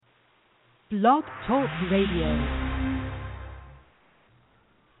Blog Talk Radio.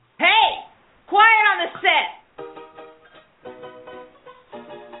 Hey! Quiet on the set!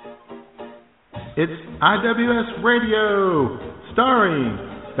 It's IWS Radio, starring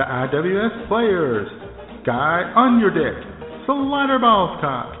the IWS players, Guy Underdick, Slider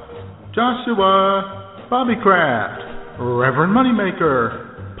Ballscock, Joshua Bobby Kraft, Reverend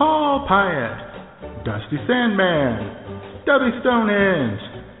Moneymaker, Paul Pyatt, Dusty Sandman, Stubby Stonehenge,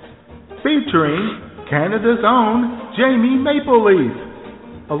 featuring Canada's own Jamie Maple Leaf,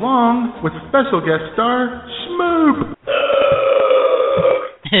 along with special guest star Schmoop.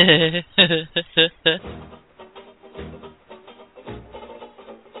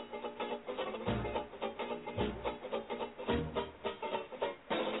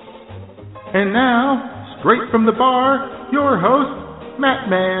 And now, straight from the bar, your hosts, Matt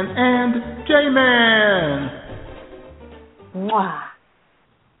Man and J-Man. Mwah.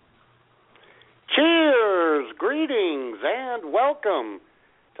 Cheers, greetings, and welcome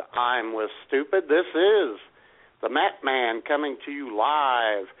to I'm With Stupid. This is the Matt Man coming to you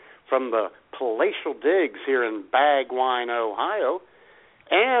live from the palatial digs here in Bagwine, Ohio.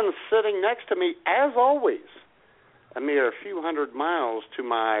 And sitting next to me, as always, a mere few hundred miles to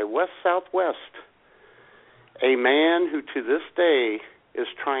my west-southwest, a man who to this day is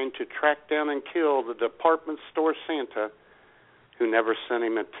trying to track down and kill the department store Santa who never sent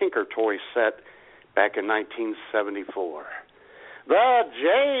him a Tinker Toy set back in 1974. The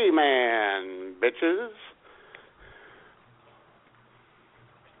J-Man, bitches.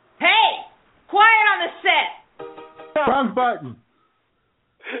 Hey! Quiet on the set! Wrong button.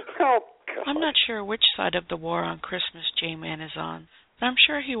 Oh, God. I'm not sure which side of the war on Christmas J-Man is on, but I'm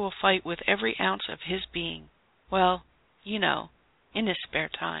sure he will fight with every ounce of his being. Well, you know, in his spare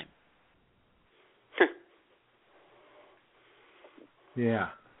time. Yeah,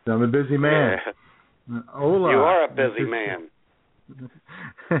 I'm a busy man. Yeah. Hola. You are a busy man.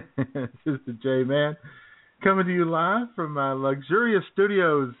 This is the J-Man coming to you live from my luxurious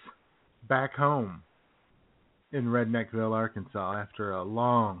studios back home in Redneckville, Arkansas, after a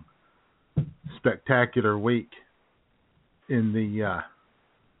long, spectacular week in the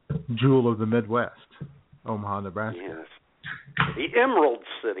jewel of the Midwest, Omaha, Nebraska. Yes. The Emerald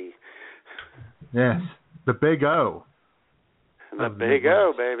City. Yes, the Big O. The Big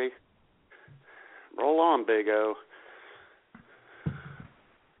O, baby. Roll on, Big O.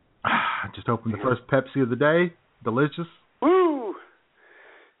 I just opened the first Pepsi of the day. Delicious. Woo!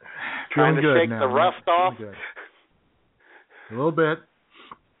 Trying to shake the rust off. Good. A little bit.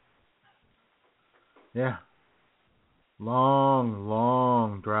 Yeah.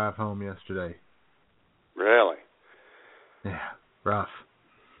 Long drive home yesterday. Really? Yeah, rough.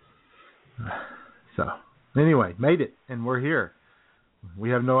 So, anyway, made it, and we're here.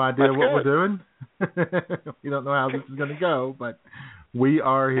 We have no idea That's what good. we're doing. We don't know how this is going to go, but we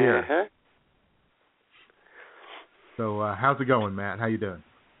are here. Uh-huh. So, how's it going, Matt? How you doing?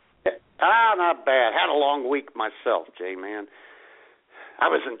 Not bad. Had a long week myself, J-Man. I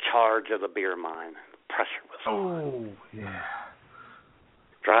was in charge of the beer mine. The pressure was on. Oh, yeah.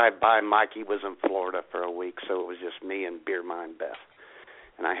 Drive-by Mikey was in Florida for a week, so it was just me and Beer Mine Beth.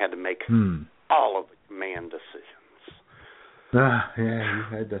 And I had to make all of the command decisions. Yeah, you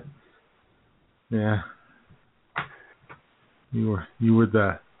had to. Yeah. You were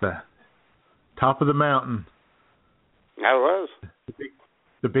the top of the mountain. I was.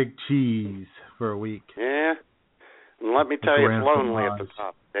 The big cheese for a week. Yeah. And let me tell you, it's lonely at the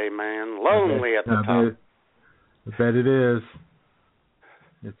top, hey man. Lonely at the top. I bet it is.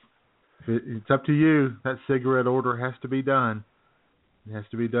 It's up to you. That cigarette order has to be done. It has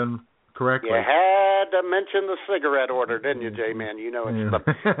to be done correctly. You had to mention the cigarette order, didn't you, J-Man? You know it's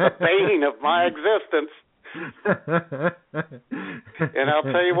the bane of my existence. And I'll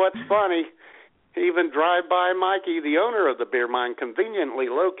tell you what's funny. Even Drive-By Mikey, the owner of the beer mine, conveniently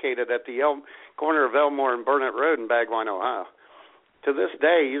located at the corner of Elmore and Burnett Road in Bagwine, Ohio. To this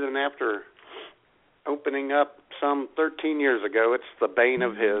day, even after opening up some 13 years ago, it's the bane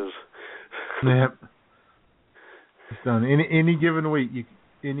of his. Yep. It's done. Any given week,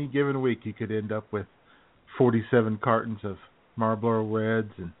 you could end up with 47 cartons of Marlboro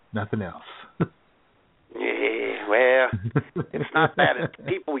Reds and nothing else. Yeah, well, it's not that. It's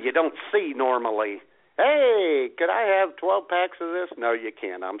people you don't see normally. Hey, could I have 12 packs of this? No, you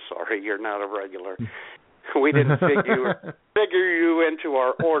can't. I'm sorry. You're not a regular. We didn't figure you into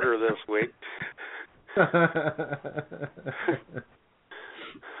our order this week.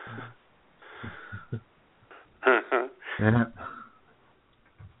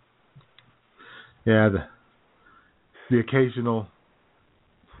 Yeah, the occasional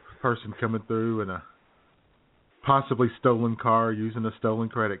person coming through in a possibly stolen car using a stolen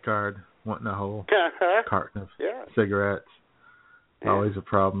credit card, wanting a whole carton of cigarettes. Yeah. Always a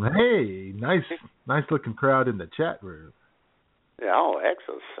problem. Hey, nice looking crowd in the chat room. Yeah,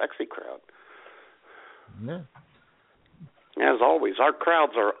 excellent, sexy crowd. Yeah. As always, our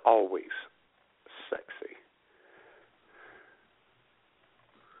crowds are always sexy.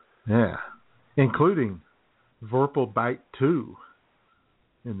 Yeah, including Vorpal Bite 2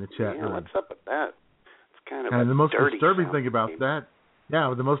 in the chat room. What's up with that? It's kind of and the most disturbing sound thing about that,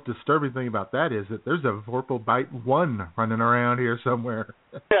 the most disturbing thing about that is that there's a Vorpal Bite 1 running around here somewhere.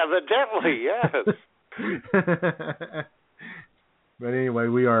 Evidently, yes. But anyway,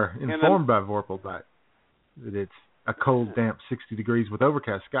 we are informed by Vorpal Bite that it's a cold, damp 60 degrees with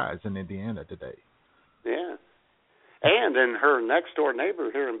overcast skies in Indiana today. Yeah. And in her next-door neighbor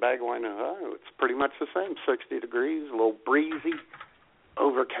here in Bagwine, Ohio, it's pretty much the same, 60 degrees, a little breezy,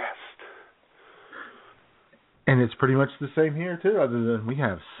 overcast. And it's pretty much the same here, too, other than we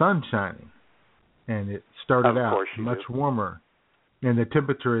have sun shining. And it started out much warmer. And the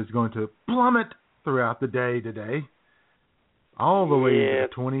temperature is going to plummet throughout the day today, all the way to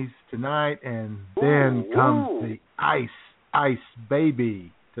the 20s tonight, and then comes the ice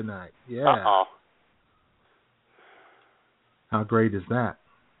baby tonight. Yeah. Uh-oh. How great is that?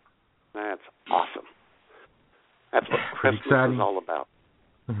 That's awesome. That's what Christmas is all about.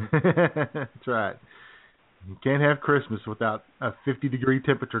 That's right. You can't have Christmas without a 50-degree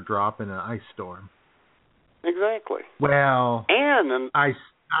temperature drop and an ice storm. Exactly. Well, and an ice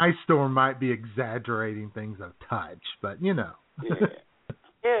storm might be exaggerating things a touch, but you know.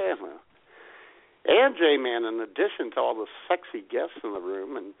 Yeah. Well. And J-Man, in addition to all the sexy guests in the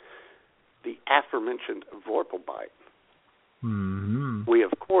room and the aforementioned Vorpal Bite, we,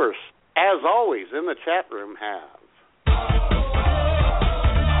 of course, as always, in the chat room have...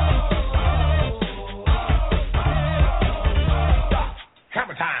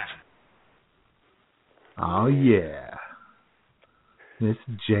 Hammer time! Oh, yeah. It's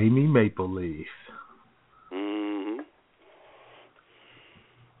Jamie Mapleleaf.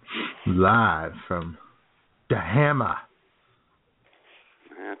 Live from the Hammer.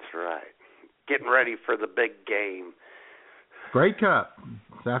 That's right. Getting ready for the big game. Grey Cup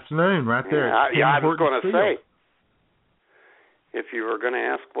this afternoon, right there. I was going to say, if you were going to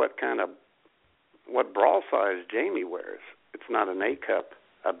ask what bra size Jamie wears, it's not an A cup,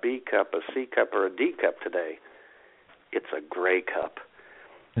 a B cup, a C cup, or a D cup today. It's a Grey Cup.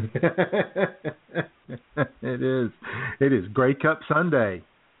 It is. It is Grey Cup Sunday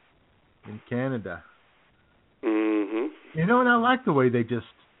in Canada. Mm-hmm. You know, and I like the way they just,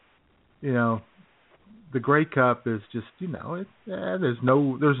 the Grey Cup is just, there's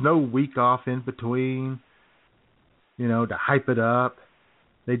no week off in between, to hype it up.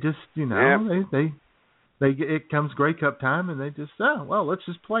 They just, it comes Grey Cup time and they just, let's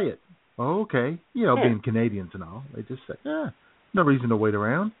just play it. Oh, okay. Being Canadians and all, they just say, no reason to wait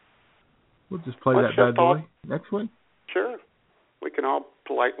around. We'll just play that bad boy next week. Sure. We can all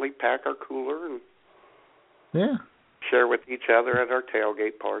politely pack our cooler and share with each other at our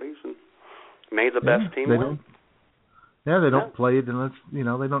tailgate parties, and may the best team win. They don't play it unless, they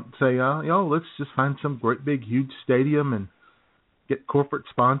don't say, let's just find some great big huge stadium and get corporate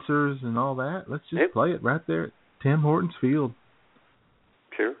sponsors and all that. Let's just play it right there at Tim Hortons Field.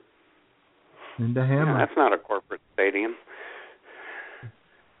 Sure. In the Hammer. That's not a corporate stadium.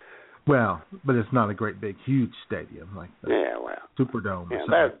 Well, but it's not a great big huge stadium like the Superdome. Yeah,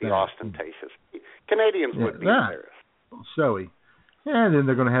 that'd be ostentatious. Canadians would be embarrassed. Showy. And then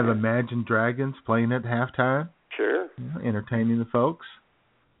they're going to have Imagine Dragons playing at halftime. Sure. Entertaining the folks.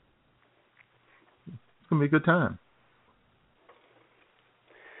 It's going to be a good time.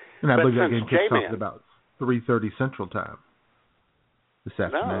 And I believe that game kicks off at about 3:30 Central Time this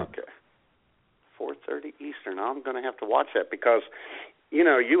afternoon. Okay. 4:30 Eastern. I'm going to have to watch that because,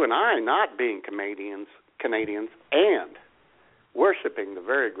 you and I, not being Canadians, and worshiping the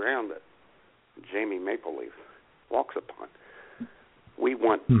very ground that Jamie Mapleleaf walks upon, we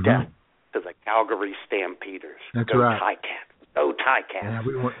want death to the Calgary Stampeders. That's Go right. Ticats. Go Ticats. Yeah,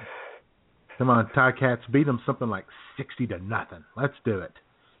 we want. Come on, Ticats, beat them something like 60-0. Let's do it.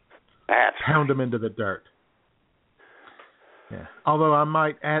 Pound them into the dirt. Yeah. Although I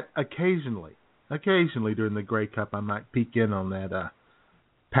might occasionally during the Grey Cup, I might peek in on that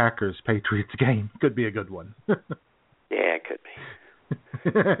Packers-Patriots game. Could be a good one. Yeah, it could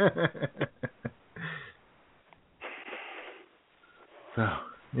be. So,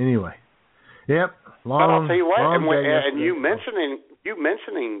 anyway. Yep. But I'll tell you what, and you mentioning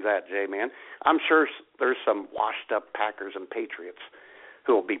that, J-Man, I'm sure there's some washed-up Packers and Patriots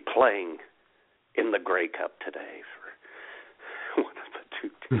who will be playing in the Grey Cup today for one of the two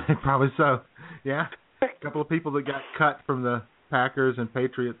teams. Probably so. Yeah. A couple of people that got cut from the Packers and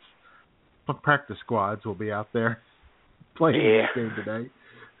Patriots practice squads will be out there playing that game today.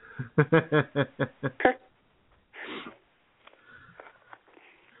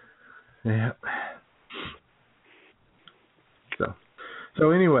 Yeah.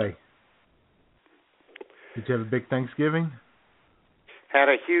 So anyway, did you have a big Thanksgiving? Had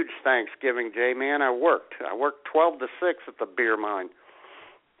a huge Thanksgiving, J-Man. I worked 12 to 6 at the beer mine.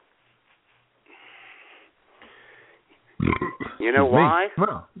 You know why?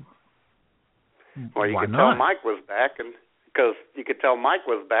 Well, you could not? tell Mike was back, and because you could tell Mike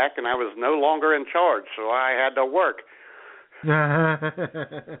was back, and I was no longer in charge, so I had to work.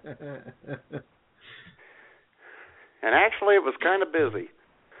 And actually, it was kind of busy,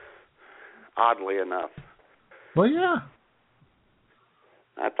 oddly enough. Well, yeah.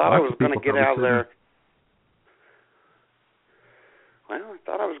 I thought I was going to get out of there. Well, I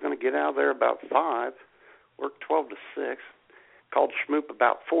thought I was going to get out of there about 5, work 12 to 6, called Schmoop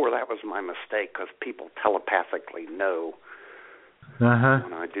about 4. That was my mistake because people telepathically know when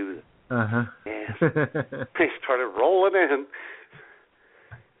I do that. Yeah. They started rolling in.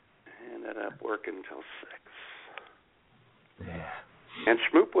 Ended up working until 6. Yeah. And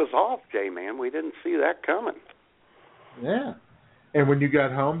Schmoop was off, J-Man. We didn't see that coming. Yeah. And when you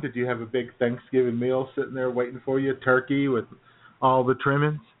got home, did you have a big Thanksgiving meal sitting there waiting for you, turkey with all the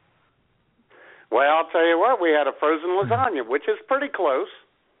trimmings? Well, I'll tell you what, we had a frozen lasagna, which is pretty close.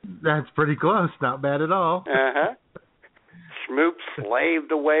 That's pretty close. Not bad at all. Schmoop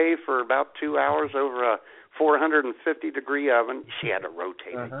slaved away for about 2 hours over a 450-degree oven. She had to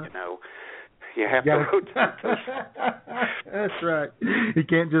rotate it, you know. You have to rotate those. That's right. You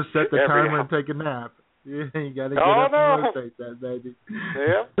can't just set the timer and take a nap. You got to get up and rotate that, baby.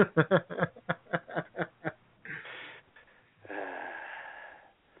 Yep.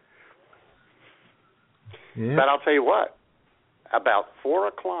 Yeah. But I'll tell you what, about 4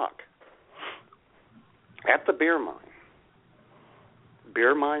 o'clock at the beer mine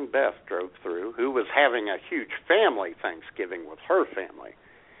Beth drove through, who was having a huge family Thanksgiving with her family,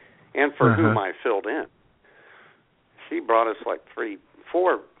 and for whom I filled in. She brought us like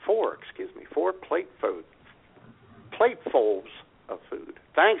four platefuls of food.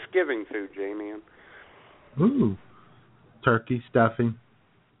 Thanksgiving food, J-Man. Ooh. Turkey, stuffing.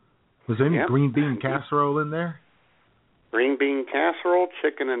 Was there any green bean casserole in there? Green bean casserole,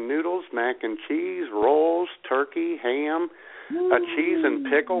 chicken and noodles, mac and cheese, rolls, turkey, ham, a cheese and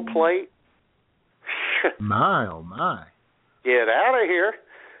pickle plate. My, oh my. Get out of here.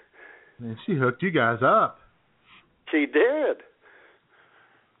 Man, she hooked you guys up. She did.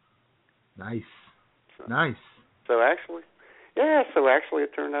 Nice. So actually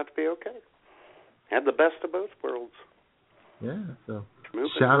it turned out to be okay. Had the best of both worlds. Yeah, so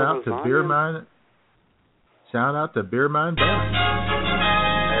shout out to Beer Mine. Shout out to Beer Mine Beth.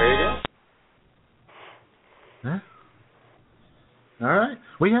 There you go. Yeah. All right.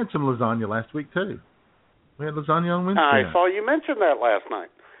 We had some lasagna last week too. We had lasagna on Wednesday. I saw you mention that last night.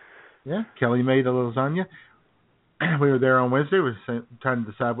 Yeah, Kelly made a lasagna. We were there on Wednesday. We were trying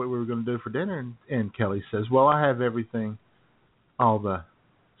to decide what we were going to do for dinner, and Kelly says, "Well, I have everything, all the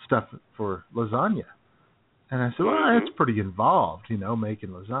stuff for lasagna." And I said, "Well, that's pretty involved, making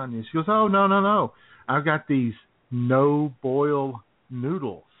lasagna." She goes, "Oh, no. I've got these no-boil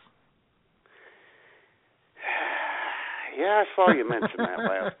noodles." Yeah, I saw you mention that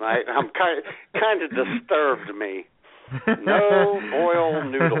last night. Kind of disturbed me. No-boil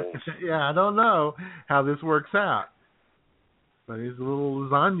noodles. Yeah, I don't know how this works out. But these little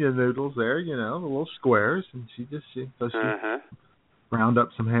lasagna noodles there, the little squares, and she ground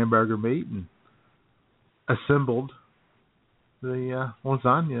up some hamburger meat and assembled the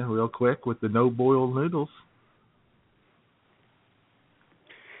lasagna real quick with the no-boil noodles.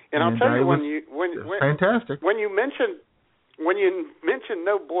 And I'll tell you, when fantastic. When you mentioned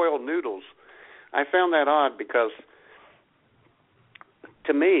no-boil noodles, I found that odd because,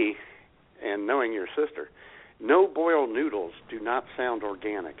 to me, and knowing your sister, no-boil noodles do not sound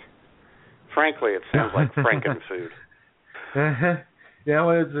organic. Frankly, it sounds like frankenfood. Yeah,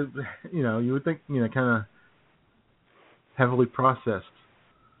 well, it's you would think, kind of heavily processed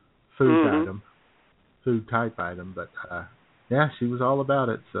food type item, but yeah, she was all about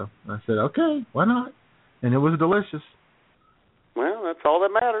it. So I said, okay, why not? And it was delicious. Well, that's all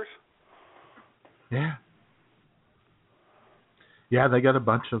that matters. Yeah. Yeah, they got a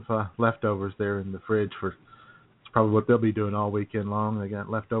bunch of leftovers there in the fridge for. It's probably what they'll be doing all weekend long. They got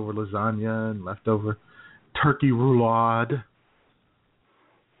leftover lasagna and leftover turkey roulade.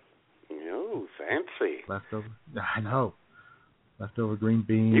 Fancy. Leftover. I know. Leftover green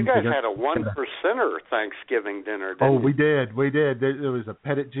beans. You guys had a 1%er Thanksgiving dinner, didn't you? Oh, we did. We did. There was a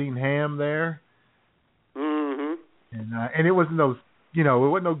Petite ham there. Mm-hmm. And it wasn't those, it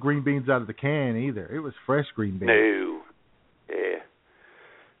wasn't no green beans out of the can either. It was fresh green beans. No. Yeah.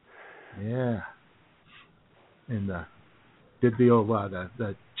 Yeah. And did the old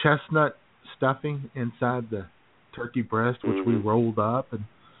the chestnut stuffing inside the turkey breast, which we rolled up and.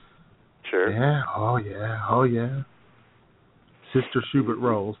 Sure. Yeah. Oh yeah. Sister Schubert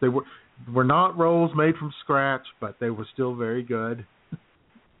rolls. They were not rolls made from scratch, but they were still very good.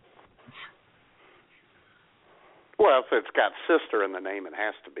 Well, if it's got sister in the name, it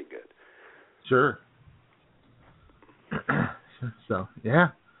has to be good. Sure. So yeah,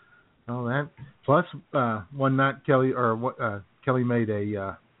 all that. Plus, one night Kelly made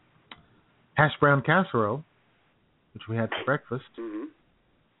a hash brown casserole, which we had for breakfast. Mm-hmm.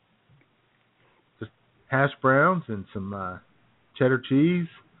 Just hash browns and some cheddar cheese.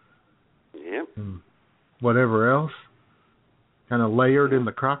 Yep. And whatever else, kind of layered in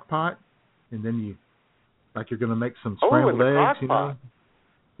the crock pot, and then you're going to make some scrambled eggs, pot.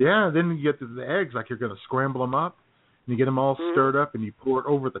 Yeah, then you get the eggs like you're going to scramble them up, and you get them all stirred up, and you pour it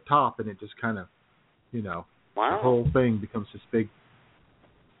over the top, and it just kind of, the whole thing becomes this big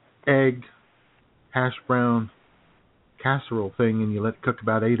egg hash brown casserole thing, and you let it cook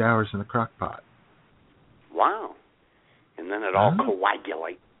about 8 hours in the crock pot. Wow. And then it all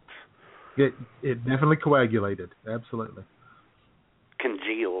coagulates. It definitely coagulated, absolutely.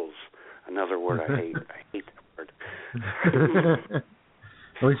 Congeals, another word I hate. I hate that word.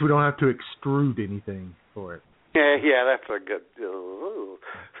 At least we don't have to extrude anything for it. Yeah, that's a good.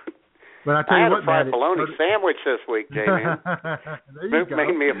 But I tell you what, had a fried bologna sandwich this week, J-Man. There you go.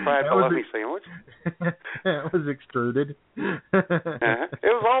 Made me a fried bologna sandwich. That was extruded. It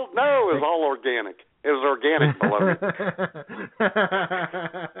was all organic. It was organic bologna.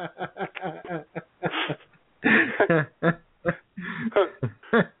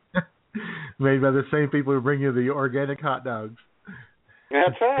 Made by the same people who bring you the organic hot dogs.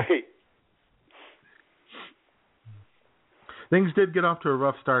 That's right. Things did get off to a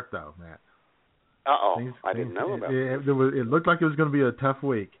rough start, though, Matt. Uh-oh. I didn't know about that. It looked like it was going to be a tough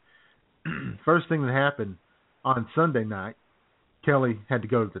week. First thing that happened, on Sunday night, Kelly had to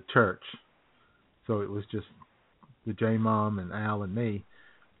go to the church. So it was just the J-Mom and Al and me.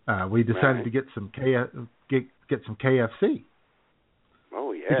 We decided to get some get some KFC.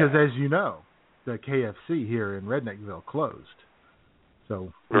 Oh, yeah. Because, as you know, the KFC here in Redneckville closed.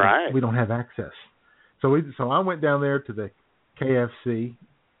 So we don't have access. So I went down there to the KFC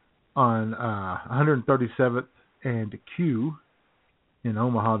on 137th and Q in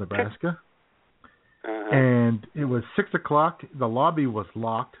Omaha, Nebraska. And it was 6 o'clock. The lobby was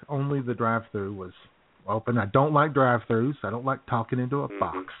locked. Only the drive-thru was open. I don't like drive-thrus. I don't like talking into a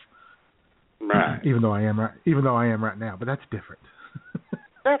box. Right. Even though I am right now, but that's different.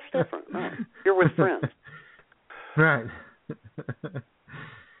 That's different. Right. You're with friends. Right.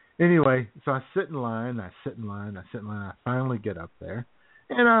 Anyway, so I sit in line. I I finally get up there,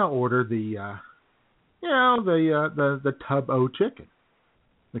 and I order the tub o chicken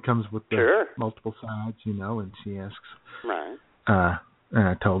that comes with the multiple sides, and she asks. Right. And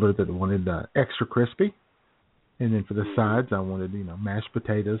I told her that I wanted extra crispy, and then for the sides I wanted mashed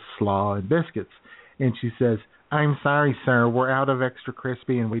potatoes, slaw, and biscuits. And she says, "I'm sorry, sir, we're out of extra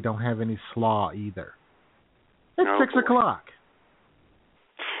crispy, and we don't have any slaw either." It's 6 o'clock.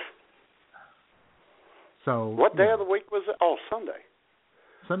 So what day of the week was it? Oh, Sunday.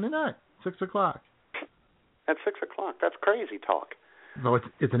 Sunday night, 6 o'clock. At 6 o'clock. That's crazy talk. No,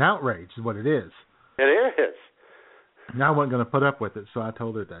 it's an outrage is what it is. It is. And I wasn't going to put up with it, so I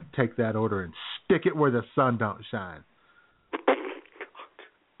told her to take that order and stick it where the sun don't shine.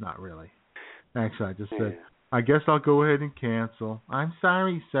 Not really. Actually, I just said, I guess I'll go ahead and cancel. I'm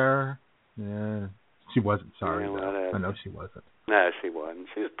sorry, sir. Yeah, she wasn't sorry, though. I know she wasn't. No, she wasn't.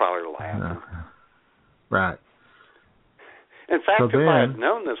 She was probably laughing. No. Right. In fact, if I had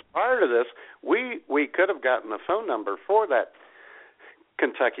known this prior to this, we could have gotten a phone number for that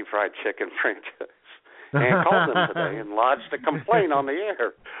Kentucky Fried Chicken franchise and called them today and lodged a complaint on the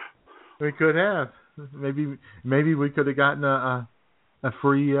air. We could have. Maybe we could have gotten a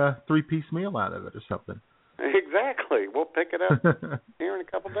free 3-piece meal out of it or something. Exactly. We'll pick it up here in a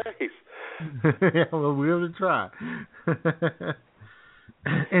couple days. Yeah, well, we'll try.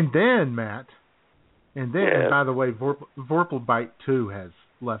 And then, Matt, and by the way, Vorpal Bite 2 has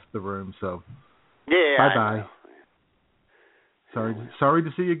left the room, so bye-bye. Sorry to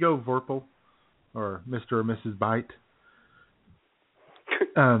see you go, Vorpal, or Mr. or Mrs. Bite.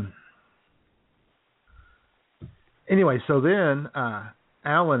 Anyway, so then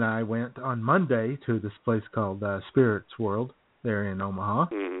Al and I went on Monday to this place called Spirits World there in Omaha.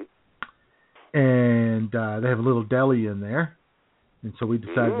 Mm-hmm. And they have a little deli in there. And so we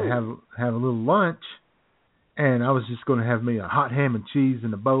decided to have a little lunch. And I was just going to have me a hot ham and cheese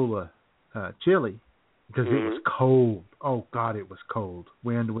and a bowl of chili because it was cold. Oh, God, it was cold.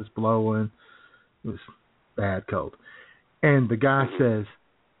 Wind was blowing. It was bad cold. And the guy says,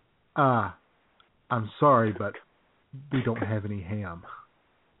 I'm sorry, but we don't have any ham.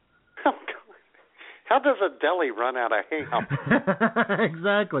 Oh, God. How does a deli run out of ham?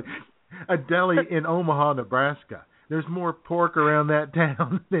 Exactly. A deli in Omaha, Nebraska. There's more pork around that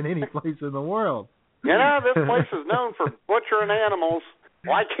town than any place in the world. You know, this place is known for butchering animals.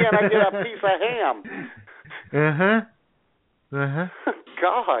 Why can't I get a piece of ham?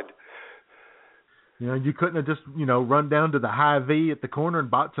 God. You know, you couldn't have just, run down to the Hy-Vee at the corner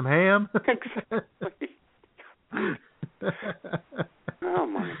and bought some ham? Exactly. Oh,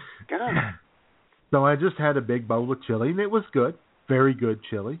 my God. So I just had a big bowl of chili, and it was good. Very good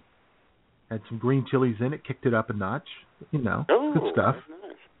chili. Had some green chilies in it, kicked it up a notch. Good stuff.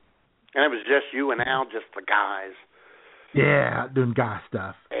 Nice. And it was just you and Al, just the guys. Yeah, doing guy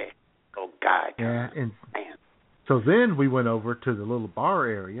stuff. Hey, guy. Yeah, and man. So then we went over to the little bar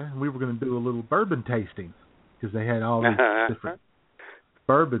area, and we were going to do a little bourbon tasting because they had all these different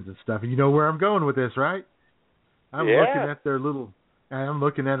bourbons and stuff. And you know where I'm going with this, right? I'm looking at their little. I'm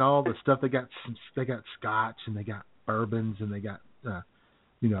looking at all the stuff they got. They got Scotch, and they got bourbons, and they got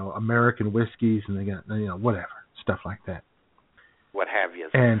American whiskeys, and they got whatever stuff like that. What have you?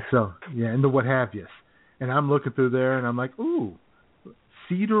 And so and the what have yous. And I'm looking through there, and I'm like, ooh,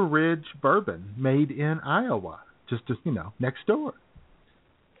 Cedar Ridge bourbon made in Iowa, just next door.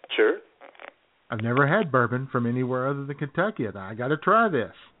 Sure. I've never had bourbon from anywhere other than Kentucky. I got to try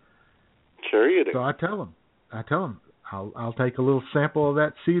this. Sure you do. So I tell him, I'll take a little sample of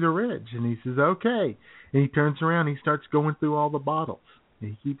that Cedar Ridge, and he says okay. And he turns around, and he starts going through all the bottles,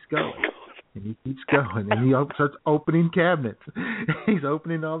 and he keeps going. And he keeps going, and he starts opening cabinets. He's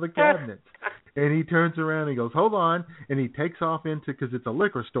opening all the cabinets. And he turns around and he goes, hold on. And he takes off because it's a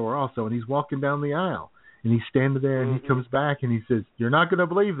liquor store also, and he's walking down the aisle. And he's standing there, and he comes back, and he says, you're not going to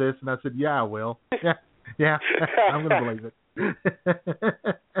believe this. And I said, yeah, I will. Yeah, I'm going to believe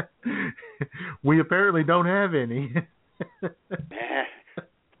it. We apparently don't have any.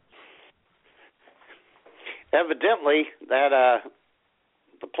 Evidently, that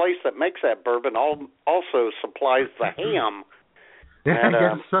the place that makes that bourbon also supplies the ham. Yeah, I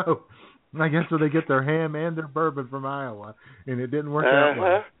guess so. I guess so. They get their ham and their bourbon from Iowa, and it didn't work out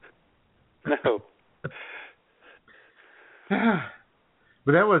well. No.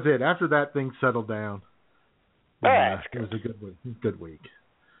 But that was it. After that, things settled down. It was a good week.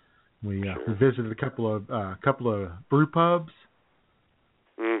 We visited a couple of brew pubs.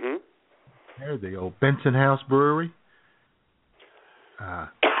 Mm-hmm. There's the old Benson House Brewery,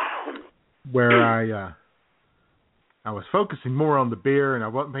 where I was focusing more on the beer, and I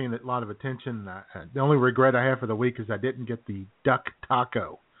wasn't paying a lot of attention. The only regret I have for the week is I didn't get the duck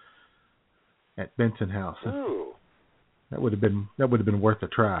taco at Benson House. Ooh. That would have been worth a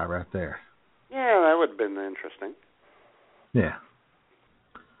try right there. Yeah, that would have been interesting. Yeah.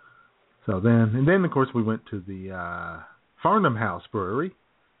 So then of course we went to the Farnham House Brewery.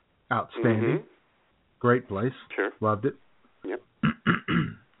 Outstanding. Mm-hmm. Great place. Sure. Loved it. Yep.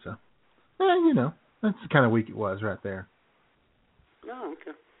 So, that's the kind of week it was right there. Oh,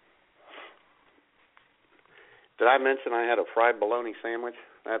 okay. Did I mention I had a fried bologna sandwich?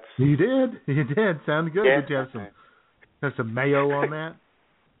 You did. Sounded good. Yeah. Did you have some mayo on that?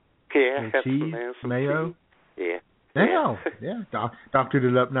 Yeah. Cheese, some mayo? Cheese. Yeah. Mayo. Yeah. Doctored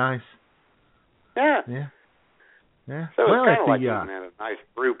it up nice. Yeah. Yeah. Yeah. So well, it's kind of like eating at a nice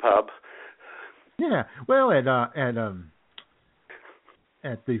brew pub. Yeah. Well,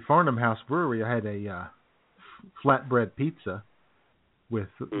 at the Farnham House Brewery, I had a flatbread pizza with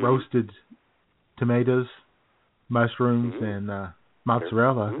roasted tomatoes, mushrooms, and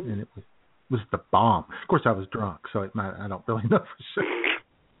mozzarella, and it was the bomb. Of course, I was drunk, so I don't really know for sure.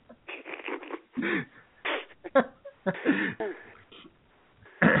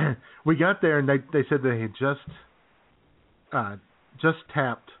 We got there, and they said they had just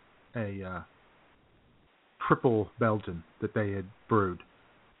tapped a triple Belgian that they had brewed,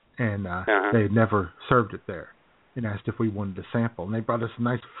 and they had never served it there, and asked if we wanted to sample. And they brought us a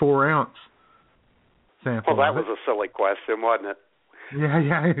nice 4-ounce sample. Well, that was a silly question, wasn't it?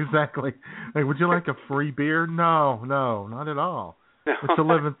 Yeah, exactly. Like, would you like a free beer? No, not at all. It's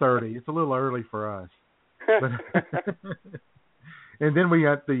 11:30. It's a little early for us. But And then we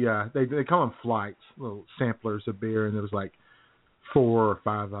got the they call them flights, little samplers of beer, and there was like 4 or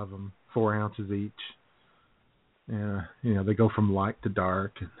 5 of them, 4 ounces each. And they go from light to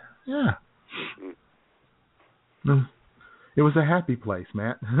dark, and it was a happy place,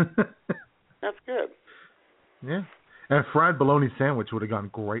 Matt. That's good. Yeah, and a fried bologna sandwich would have gone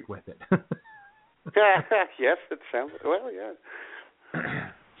great with it. Yes, it sounds well. Yeah.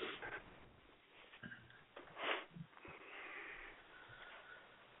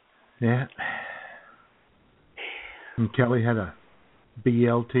 Yeah. And Kelly had a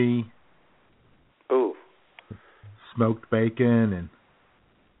BLT. Ooh. Smoked bacon and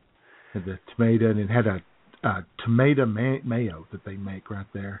had the tomato, and it had a tomato mayo that they make right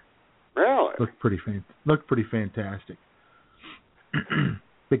there. Really? Looked pretty fantastic.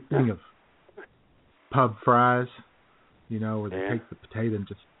 Big thing of pub fries, where they take the potato and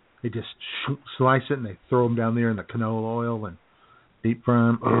just slice it and they throw them down there in the canola oil and deep fry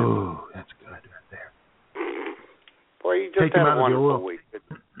them. Oh, that's good right there. Boy, you just had a wonderful week.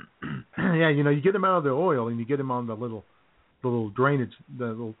 Yeah, you get them out of the oil and you get them on the little drainage, the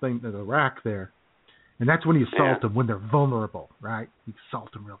little thing, the rack there, and that's when you salt them when they're vulnerable, right? You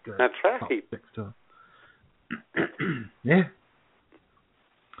salt them real good. That's right. Salt sticks to them. Yeah.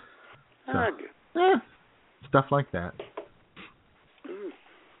 So, stuff like that.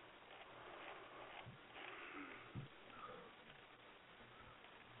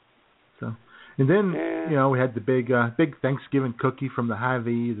 So, and then we had the big Thanksgiving cookie from the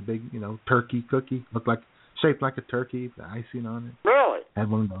Hy-Vee, the big turkey cookie, shaped like a turkey, with the icing on it. Really? Had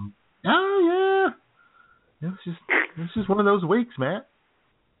one of them. Oh yeah. It was just one of those weeks, Matt.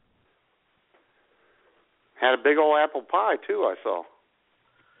 Had a big old apple pie too, I saw.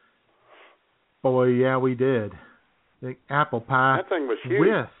 Boy, yeah, we did. Big apple pie. That thing was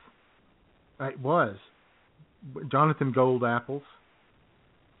huge. It was Jonathan Gold apples,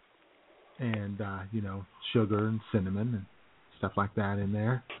 and sugar and cinnamon and stuff like that in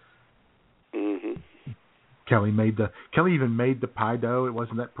there. Mhm. Kelly even made the pie dough. It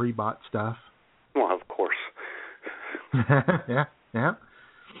wasn't that pre-bought stuff. Well, of course. Yeah.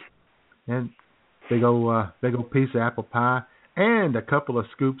 And big old piece of apple pie and a couple of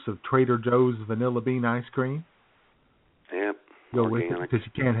scoops of Trader Joe's vanilla bean ice cream. Yep. Go with it because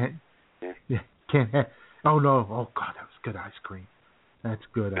you can't have. Oh no! Oh God, that was good ice cream. That's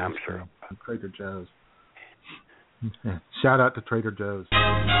good ice cream from Trader Joe's. Yeah. Shout out to Trader Joe's.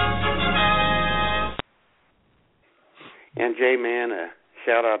 And Jay, man, a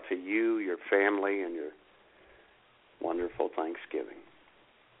shout out to you, your family, and your wonderful Thanksgiving.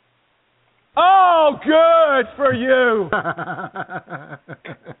 Oh, good for you.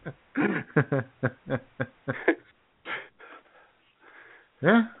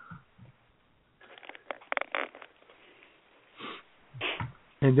 Yeah.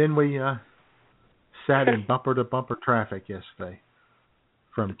 And then we sat in bumper-to-bumper traffic yesterday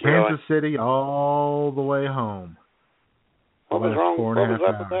from Kansas City all the way home. What was wrong? What was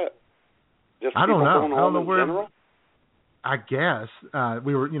up with that? Just I don't know. Going I don't know in where. General? I guess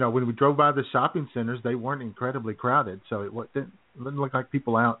we were, when we drove by the shopping centers, they weren't incredibly crowded, so it didn't look like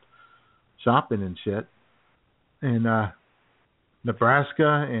people out shopping and shit. And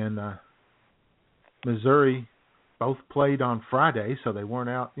Nebraska and Missouri both played on Friday, so they weren't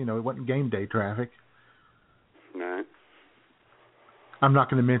out. It wasn't game day traffic. Right. I'm not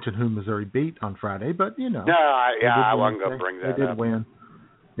going to mention who Missouri beat on Friday, but No, I wasn't going to bring that up. They did win.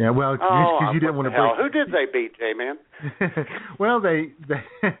 Yeah, well, because you didn't want to break. Who did they beat, J-Man? Well,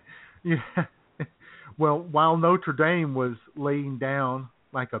 well, while Notre Dame was laying down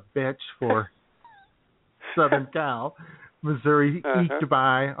like a bitch for Southern Cal, Missouri eked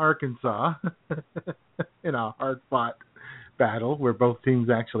by Arkansas in a hard-fought battle where both teams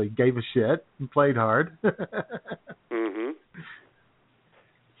actually gave a shit and played hard. Mhm.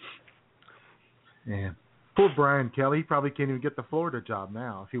 Yeah. Poor Brian Kelly, he probably can't even get the Florida job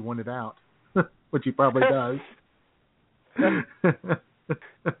now if he wanted out, which he probably does. Well,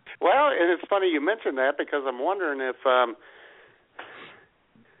 and it's funny you mentioned that because I'm wondering if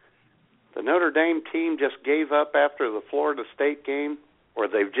the Notre Dame team just gave up after the Florida State game, or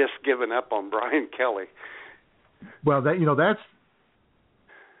they've just given up on Brian Kelly. Well, that's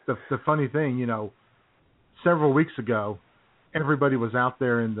the funny thing. Several weeks ago, everybody was out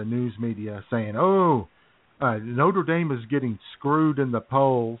there in the news media saying, "Oh, Notre Dame is getting screwed in the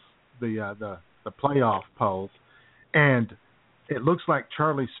polls, the playoff polls, and it looks like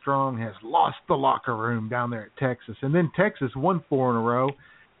Charlie Strong has lost the locker room down there at Texas." And then Texas won 4 in a row,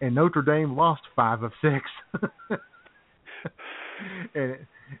 and Notre Dame lost 5 of 6. And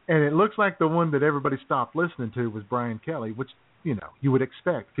it looks like the one that everybody stopped listening to was Brian Kelly, which you would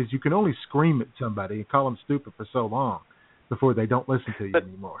expect, because you can only scream at somebody and call them stupid for so long before they don't listen to you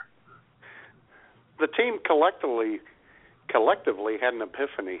anymore. The team collectively had an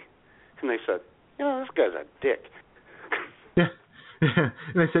epiphany, and they said, this guy's a dick. Yeah.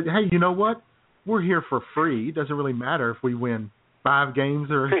 And they said, hey, you know what? We're here for free. It doesn't really matter if we win 5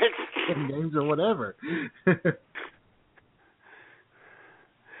 games or 10 games or whatever.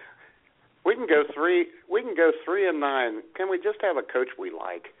 We can go 3-9. Can we just have a coach we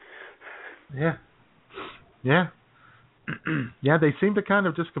like? Yeah. Yeah. Yeah, they seem to kind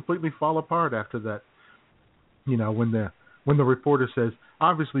of just completely fall apart after that. When the reporter says,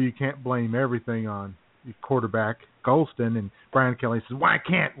 obviously you can't blame everything on your quarterback Golston, and Brian Kelly says, why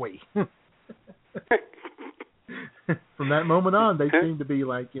can't we? From that moment on, they seem to be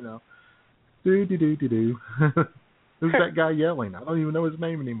like, do-do-do-do-do. Who's that guy yelling? I don't even know his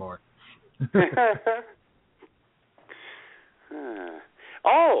name anymore.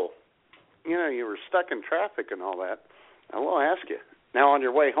 You were stuck in traffic and all that. I will ask you. Now, on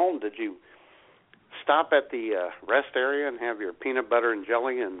your way home, did you stop at the rest area and have your peanut butter and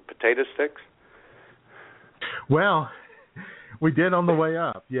jelly and potato sticks? Well, we did on the way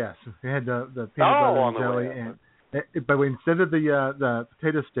up. Yes, we had the peanut butter and jelly, but instead of the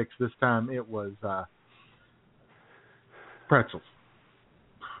potato sticks this time, it was pretzels.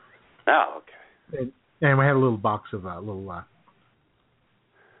 Oh, okay. And we had a little box of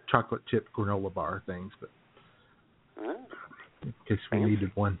chocolate chip granola bar things, but in case we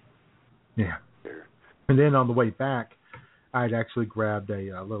needed one. Yeah. Sure. And then on the way back, I'd actually grabbed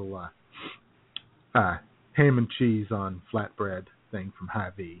a little ham and cheese on flatbread thing from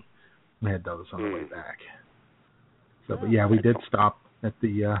Hy-Vee. We had those on the way back. So, but yeah, we did stop at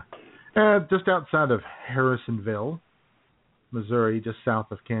the just outside of Harrisonville, Missouri, just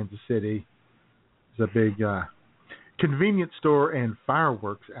south of Kansas City. There's a big convenience store and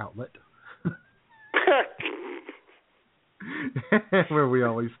fireworks outlet where we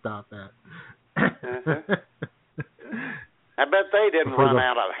always stop at. I bet they didn't run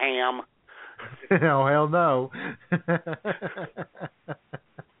out of ham. Oh, hell no.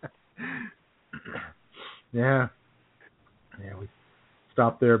 Yeah, we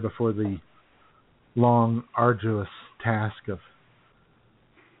stopped there before the long, arduous task of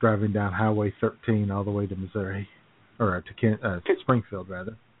driving down Highway 13 all the way to Missouri, or to Springfield,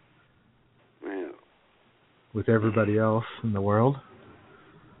 rather, with everybody else in the world.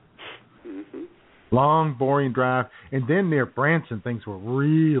 Mm-hmm. Long, boring drive. And then near Branson, things were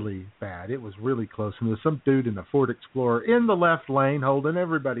really bad. It was really close. And there was some dude in a Ford Explorer in the left lane holding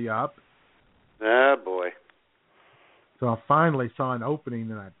everybody up. Oh, boy. So I finally saw an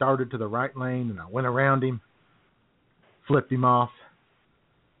opening, and I darted to the right lane, and I went around him, flipped him off.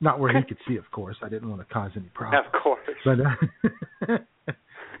 Not where he could see, of course. I didn't want to cause any problems. Of course. But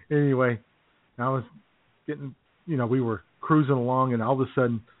anyway, I was getting, we were cruising along, and all of a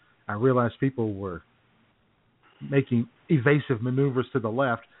sudden I realized people were making evasive maneuvers to the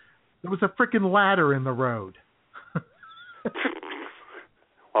left. There was a freaking ladder in the road.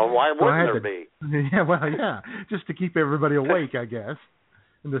 Well, why wouldn't there be? Yeah, well, yeah, just to keep everybody awake, I guess,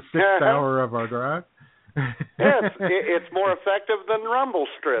 in the 6th hour of our drive. Yes, it's more effective than rumble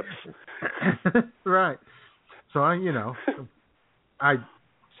strips. Right. So I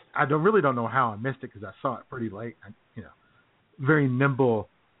really don't know how I missed it, because I saw it pretty late. Very nimble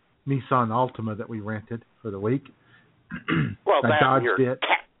Nissan Altima that we rented for the week. Well, I dodged it.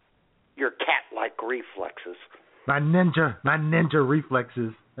 Your cat-like reflexes. My ninja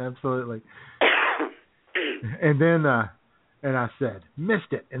reflexes, absolutely. And then. And I said,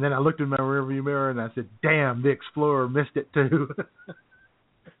 missed it. And then I looked in my rearview mirror and I said, damn, the Explorer missed it too.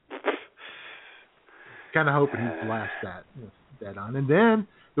 Kind of hoping he'd blast that dead on. And then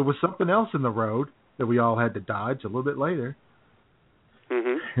there was something else in the road that we all had to dodge a little bit later.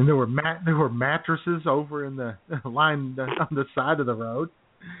 Mm-hmm. And there were mattresses over in the line on the side of the road.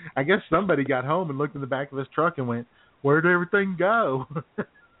 I guess somebody got home and looked in the back of his truck and went, where'd everything go?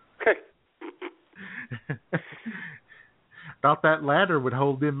 Thought that ladder would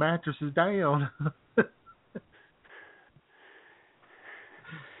hold them mattresses down.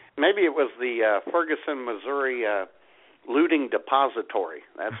 Maybe it was the Ferguson, Missouri looting depository.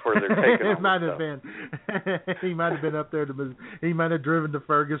 That's where they're taking all it might have stuff. been. He might have been up there he might have driven to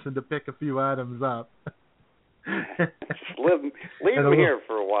Ferguson to pick a few items up. Leave him here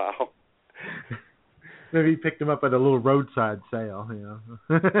for a while. Maybe he picked them up at a little roadside sale,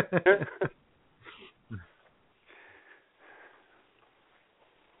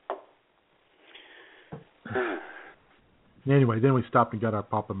 Anyway, then we stopped and got our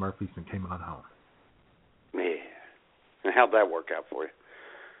Papa Murphy's and came on home. Yeah. How'd that work out for you?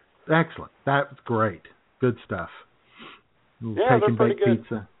 Excellent. That was great. Good stuff. Yeah, Take and they're bake pretty good.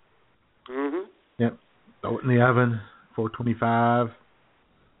 pizza. Mm-hmm. Yep. Throw it in the oven, 425,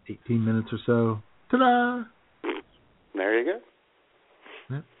 18 minutes or so. Ta-da! There you go.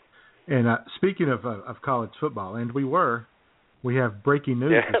 Yep. And speaking of college football, and we have breaking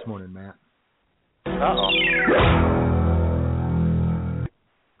news this morning, Matt. Uh-oh.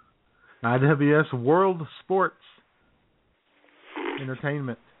 IWS World Sports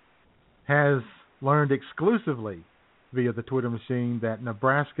Entertainment has learned exclusively via the Twitter machine that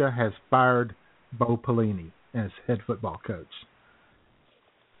Nebraska has fired Bo Pelini as head football coach.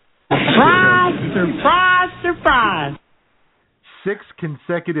 Surprise, surprise, surprise. 6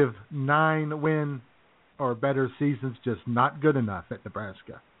 consecutive 9-win or better seasons just not good enough at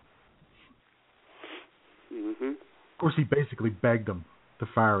Nebraska. Mm-hmm. Of course, he basically begged them to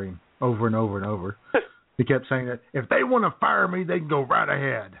fire him over and over and over. He kept saying that if they want to fire me, they can go right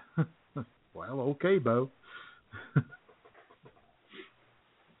ahead. Well, okay, Bo.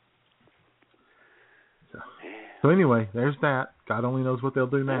 So anyway, there's that. God only knows what they'll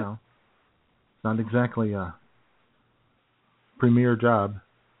do now. It's not exactly a premier job.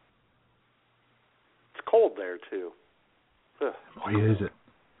 It's cold there, too. Ugh. Boy, is it.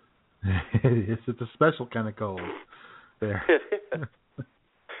 It is. It's a special kind of cold there.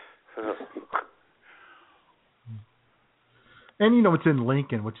 And, it's in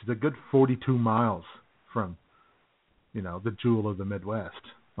Lincoln, which is a good 42 miles from, the jewel of the Midwest,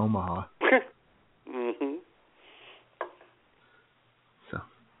 Omaha. Mm-hmm. So,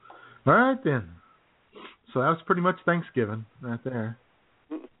 all right, then. So that was pretty much Thanksgiving right there.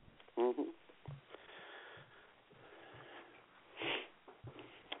 Mm-hmm.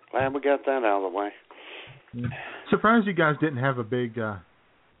 Glad we got that out of the way. Yeah. Surprised you guys didn't have a big,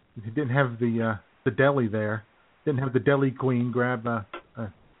 didn't have the deli there. Didn't have the deli queen grab a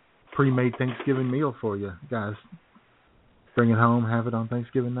pre-made Thanksgiving meal for you guys. Bring it home, have it on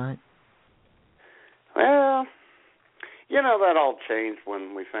Thanksgiving night. Well, that all changed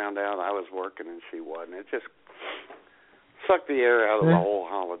when we found out I was working and she wasn't. It just sucked the air out of the whole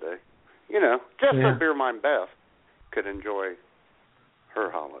holiday. Just so Beer Mine Beth could enjoy her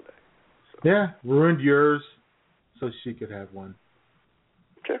holiday. So. Yeah, ruined yours so she could have one.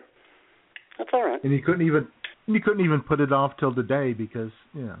 Sure. That's all right. And you couldn't even put it off till today because,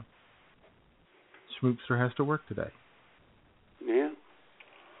 Schmoopster has to work today. Yeah.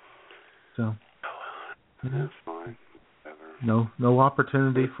 So. That's fine. No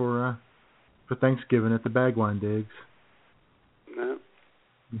opportunity for Thanksgiving at the Bagwine Digs. No.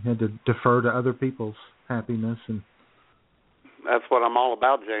 You had to defer to other people's happiness, and that's what I'm all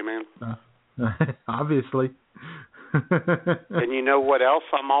about, J-Man. Obviously. And you know what else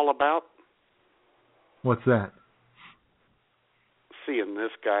I'm all about? What's that? Seeing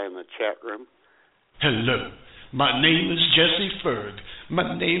this guy in the chat room. Hello, my name is Jesse Ferg.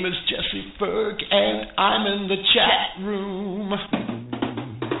 My name is Jesse Ferg, and I'm in the chat room.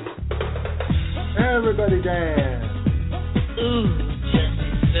 Everybody dance. Ooh,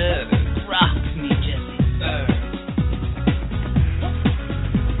 Jesse Ferg. Rock me, Jesse Ferg.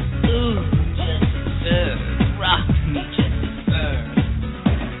 Ooh, Jesse Ferg. Rock me, Jesse Ferg.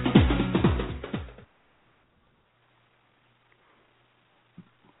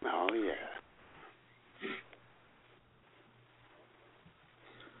 Oh, yeah.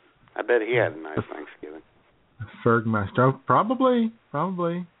 I bet he had a nice Thanksgiving. Fergmeister. Probably.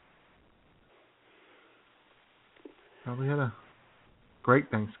 Probably had a great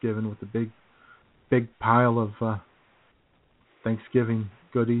Thanksgiving with a big pile of Thanksgiving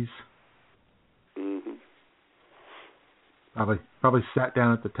goodies. Mm-hmm. Probably sat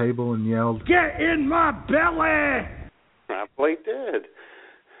down at the table and yelled, "Get in my belly!" I probably did.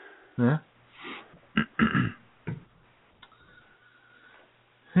 Yeah.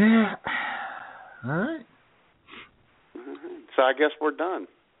 Yeah. All right. So I guess we're done.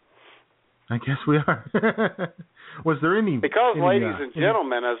 I guess we are. Was there any... Because, ladies and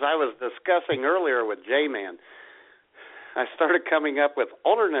gentlemen, as I was discussing earlier with J-Man, I started coming up with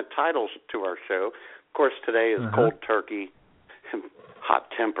alternate titles to our show. Of course, today is Cold Turkey, Hot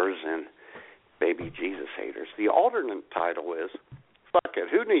Tempers, and Baby Jesus Haters. The alternate title is, Fuck It,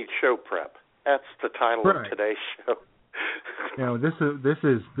 Who Needs Show Prep? That's the title of today's show.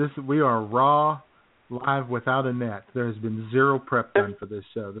 We are raw, live without a net. There has been zero prep done for this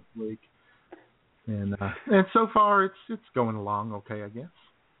show this week. And so far it's going along okay, I guess.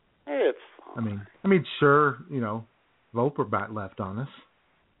 It's fine. I mean, sure, Voperbat left on us,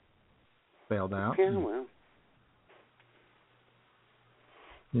 bailed out. Yeah, well,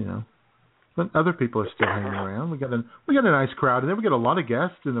 But other people are still hanging around. We got a nice crowd, and then we got a lot of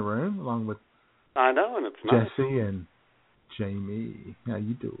guests in the room, along with I know, and it's nice. Jesse and Jamie. How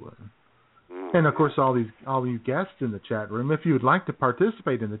you doing? And of course, all you guests in the chat room. If you would like to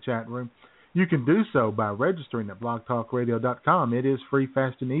participate in the chat room, you can do so by registering at blogtalkradio.com. It is free,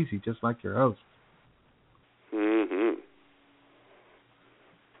 fast, and easy, just like your host. Mm-hmm.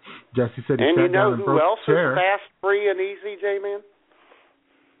 Jesse said he and sat you know down and who broke else the chair. is fast, free, and easy, J-Man?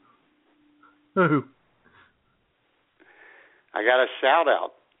 Who? I got a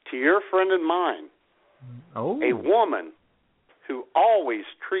shout-out to your friend and mine, a woman who always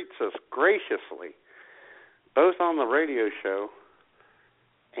treats us graciously, both on the radio show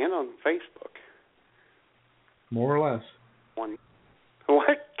and on Facebook. More or less. One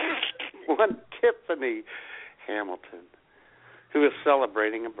Tiffany Hamilton, who is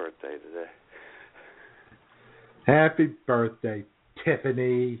celebrating a birthday today. Happy birthday,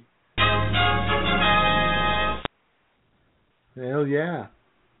 Tiffany. Hell yeah.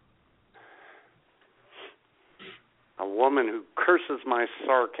 A woman who curses my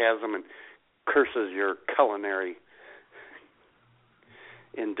sarcasm and curses your culinary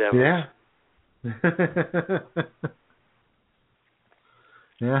endeavors. Yeah.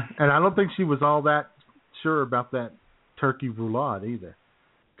 Yeah, and I don't think she was all that sure about that turkey roulade either,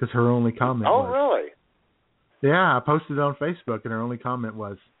 because her only comment was... Oh, really? Yeah, I posted it on Facebook, and her only comment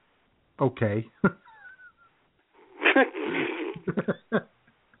was, okay.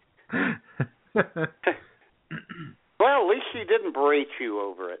 Well, at least she didn't berate you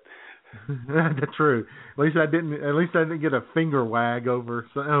over it. That's true. At least I didn't get a finger wag over it.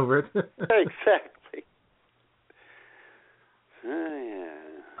 Exactly. Yeah.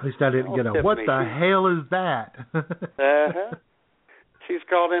 At least I didn't get a, Tiffany, what the hell is that? Uh-huh. She's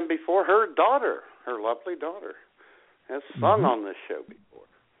called in before. Her daughter, her lovely daughter, has sung on this show before.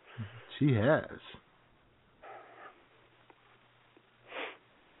 She has.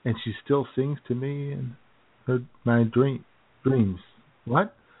 And she still sings to me in my dreams.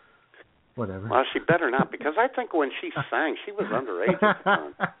 What? Whatever. Well, she better not, because I think when she sang, she was underage at the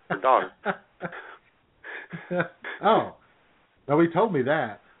time. Her daughter. Oh. Well, he told me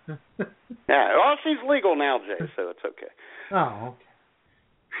that. Yeah, well, she's legal now, Jay, so it's okay. Oh, okay.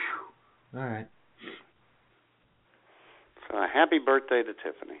 Whew. All right. So happy birthday to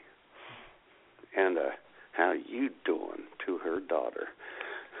Tiffany. And how you doing to her daughter?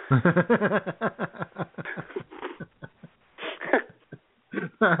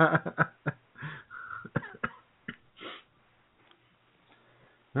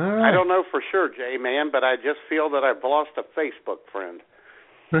 All right. I don't know for sure, J-Man, but I just feel that I've lost a Facebook friend.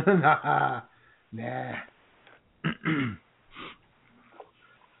 Nah.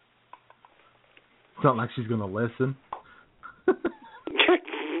 It's not like she's going to listen.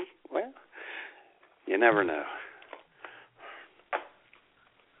 Well, you never know.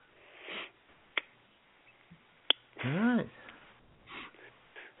 All right.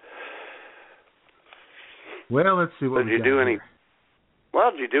 Well, let's see what Did you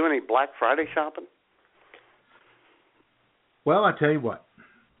do any Black Friday shopping? Well, I tell you what.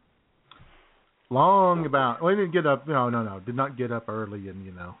 We didn't get up. No. Did not get up early and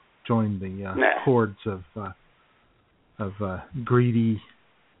join the hordes of greedy,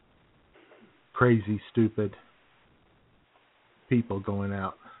 crazy, stupid people going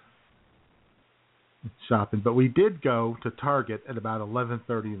out shopping. But we did go to Target at about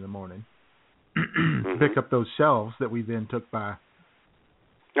 11:30 in the morning. Pick up those shelves that we then took by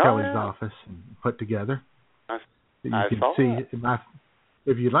Kelly's office and put together. You can see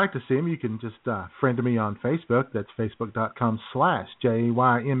if you'd like to see them, you can just friend me on Facebook. That's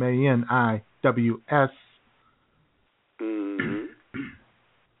facebook.com/JayManiWS.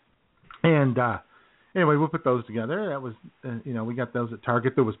 And anyway, we'll put those together. That was, we got those at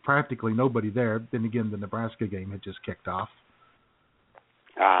Target. There was practically nobody there. Then again, the Nebraska game had just kicked off.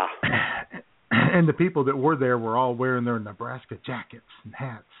 And the people that were there were all wearing their Nebraska jackets and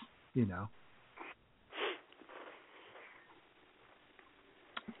hats,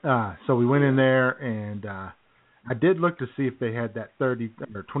 So we went in there, and I did look to see if they had that 30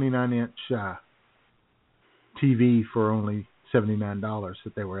 or 29-inch TV for only $79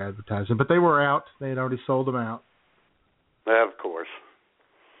 that they were advertising. But they were out. They had already sold them out. Of course.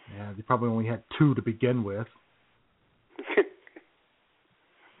 Yeah, they probably only had two to begin with.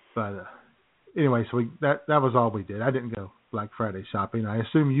 But anyway, so that was all we did. I didn't go Black Friday shopping. I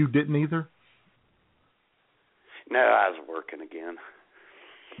assume you didn't either? No, I was working again.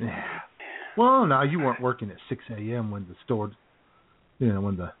 Yeah. Well, no, you weren't working at 6 a.m. when the store,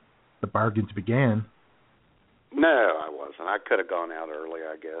 when the bargains began. No, I wasn't. I could have gone out early,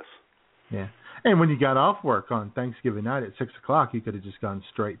 I guess. Yeah. And when you got off work on Thanksgiving night at 6 o'clock, you could have just gone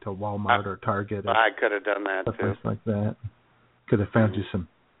straight to Wal Mart or Target. Or I could have done that, a too. place like that. Could have found you some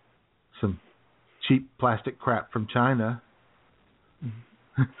cheap plastic crap from China.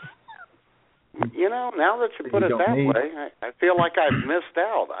 You know, now that you put it that way, I feel like I've missed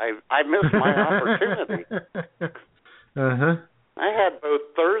out. I missed my opportunity. Uh-huh. I had both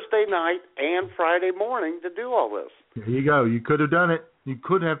Thursday night and Friday morning to do all this. There you go. You could have done it. You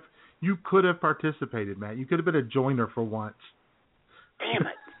could have participated, Matt. You could have been a joiner for once. Damn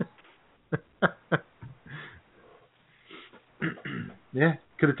it. Yeah.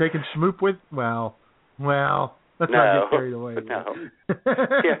 Could have taken Schmoop with. Well. Let's not get carried away. No.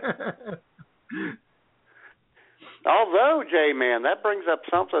 Yeah. Although, J-Man, that brings up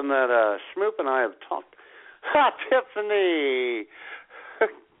something that Schmoop and I have talked. Tiffany.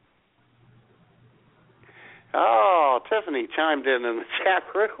 Oh, Tiffany chimed in the chat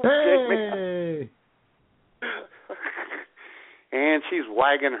room. Hey. And she's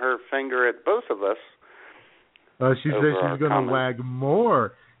wagging her finger at both of us. She says she's going to wag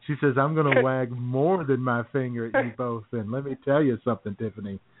more. She says, I'm going to wag more than my finger at you both. And let me tell you something,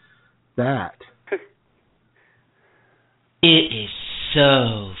 Tiffany. That. It is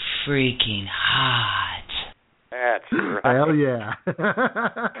so freaking hot. That's right. Hell yeah.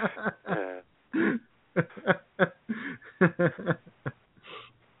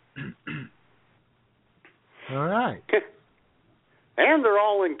 All right. And they're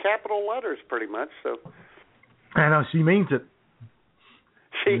all in capital letters pretty much, so. I know, she means it.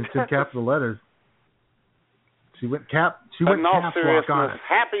 It's in does. capital letters. She went in all caps lock on seriousness, it.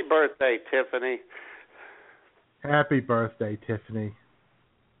 happy birthday, Tiffany. Happy birthday, Tiffany.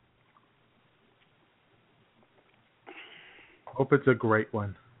 Hope it's a great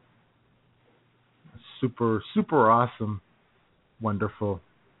one. Super, super awesome, wonderful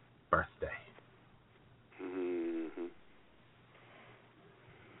birthday. Mm-hmm.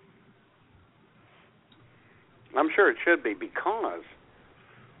 I'm sure it should be, because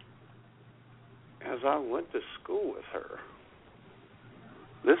as I went to school with her,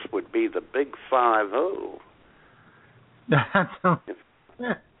 this would be the big 5-0.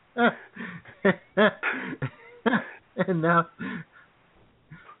 And now,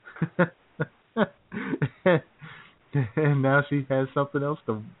 she has something else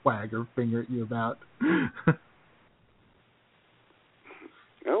to wag her finger at you about.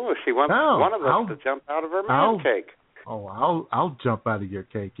 Oh, she wants one of us to jump out of her man cake. Oh, I'll jump out of your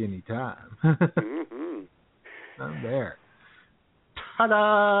cake anytime. Mm-hmm. I'm there.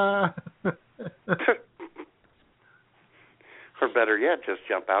 Ta-da! Or better yet, just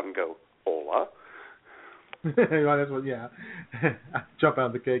jump out and go, hola. Well, that's what, yeah. I jump out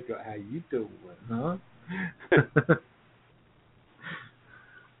of the cake and go, how you doing, huh?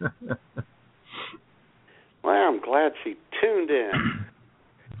 Well, I'm glad she tuned in.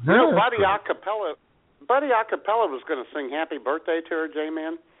 Buddy Acapella was going to sing happy birthday to her,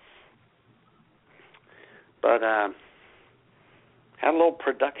 J-Man. But had a little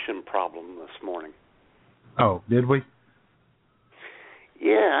production problem this morning. Oh, did we?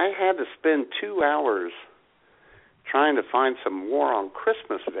 Yeah, I had to spend 2 hours trying to find some War on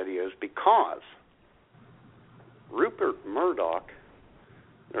Christmas videos because Rupert Murdoch,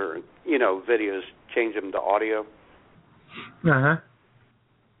 or, videos, change them to audio. Uh-huh.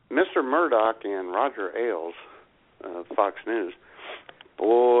 Mr. Murdoch and Roger Ailes, Fox News,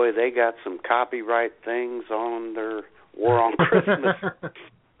 boy, they got some copyright things on their War on Christmas.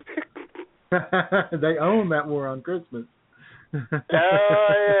 They own that War on Christmas. Oh,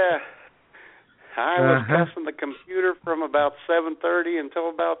 yeah. I was cussing the computer from about 7:30 until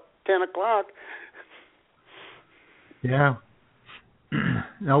about 10 o'clock. Yeah.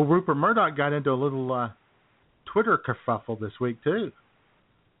 Now, Rupert Murdoch got into a little Twitter kerfuffle this week, too.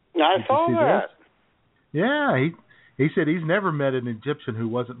 I saw that. Yeah, he said he's never met an Egyptian who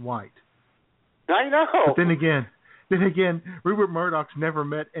wasn't white. I know. But then again, Rupert Murdoch's never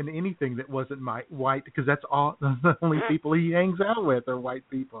met anything that wasn't white, because that's all the only people he hangs out with are white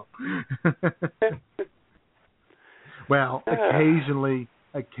people. Well, occasionally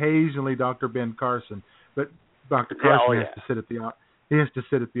Dr. Ben Carson, but Dr. Carson has to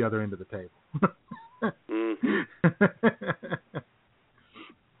sit at the other end of the table. Mm-hmm.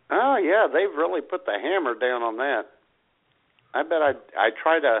 Oh yeah, they've really put the hammer down on that. I bet I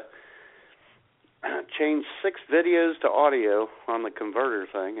try to change 6 videos to audio on the converter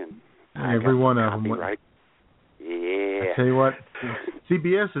thing, and every one of them. Right. Yeah. I tell you what,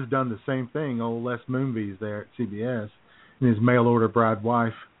 CBS has done the same thing. Old Les Moonves there at CBS and his mail order bride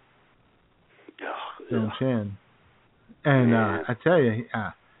wife, Joan Chen. And I tell you,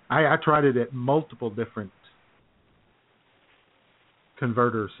 I tried it at multiple different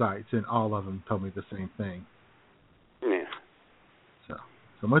converter sites, and all of them told me the same thing. Yeah.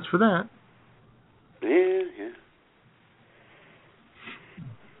 So much for that. Yeah.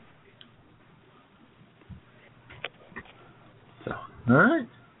 So, all right.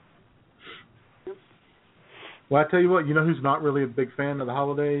 Well, I tell you what, you know who's not really a big fan of the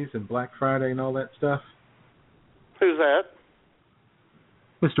holidays and Black Friday and all that stuff? Who's that?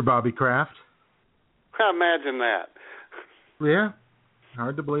 Mr. Bobby Kraft. Imagine that. Yeah,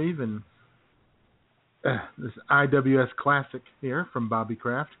 hard to believe. And this IWS Classic here from Bobby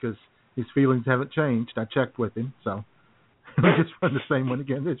Kraft, because his feelings haven't changed. I checked with him, so we just run the same one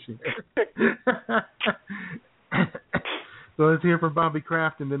again this year. So let's hear from Bobby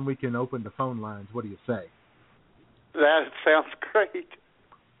Kraft, and then we can open the phone lines. What do you say? That sounds great.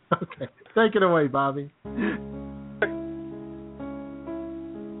 Okay, take it away, Bobby.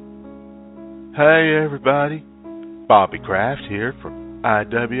 Hey everybody, Bobby Kraft here from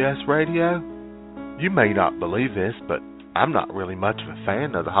IWS Radio. You may not believe this, but I'm not really much of a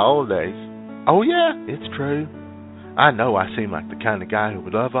fan of the holidays. Oh yeah, it's true. I know I seem like the kind of guy who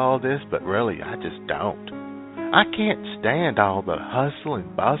would love all this, but really I just don't. I can't stand all the hustle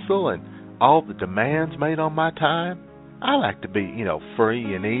and bustle and all the demands made on my time. I like to be,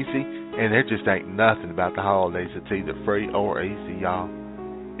 free and easy, and there just ain't nothing about the holidays that's either free or easy, y'all.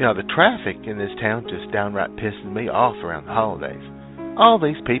 The traffic in this town just downright pisses me off around the holidays. All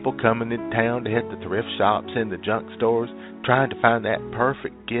these people coming into town to hit the thrift shops and the junk stores, trying to find that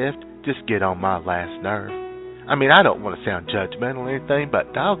perfect gift, just get on my last nerve. I mean, I don't want to sound judgmental or anything,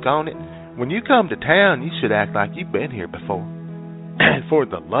 but doggone it, when you come to town, you should act like you've been here before. For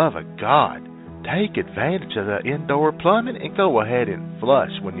the love of God, take advantage of the indoor plumbing and go ahead and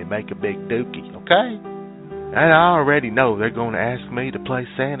flush when you make a big dookie, okay? And I already know they're going to ask me to play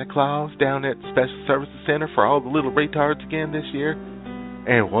Santa Claus down at the Special Services Center for all the little retards again this year.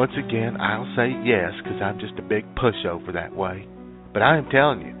 And once again, I'll say yes, because I'm just a big pushover that way. But I am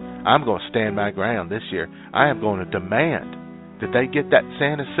telling you, I'm going to stand my ground this year. I am going to demand that they get that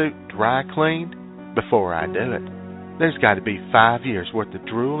Santa suit dry cleaned before I do it. There's got to be 5 years worth of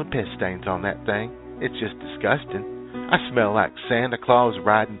drool and piss stains on that thing. It's just disgusting. I smell like Santa Claus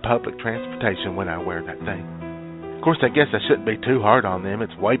riding public transportation when I wear that thing. Of course, I guess I shouldn't be too hard on them.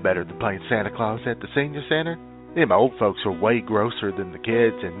 It's way better than playing Santa Claus at the senior center. Them old folks are way grosser than the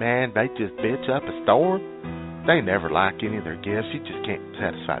kids, and man, they just bitch up a storm. They never like any of their gifts. You just can't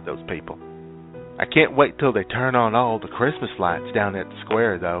satisfy those people. I can't wait till they turn on all the Christmas lights down at the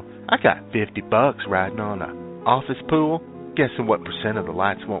square, though. I got $50 riding on a office pool. Guessing what percent of the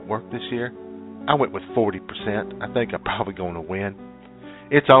lights won't work this year? I went with 40%. I think I'm probably going to win.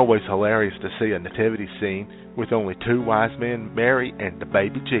 It's always hilarious to see a nativity scene with only 2 wise men, Mary and the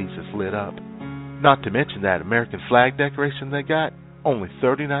baby Jesus, lit up. Not to mention that American flag decoration they got, only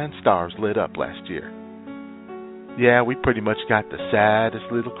 39 stars lit up last year. Yeah, we pretty much got the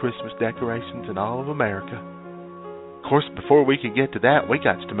saddest little Christmas decorations in all of America. Of course, before we could get to that, we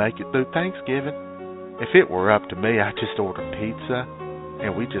got to make it through Thanksgiving. If it were up to me, I'd just order pizza,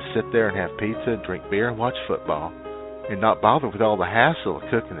 and we'd just sit there and have pizza and drink beer and watch football, and not bother with all the hassle of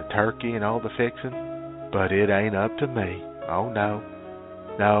cooking the turkey and all the fixing. But it ain't up to me. Oh, no.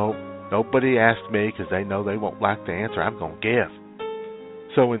 No, nobody asked me because they know they won't like the answer I'm going to give.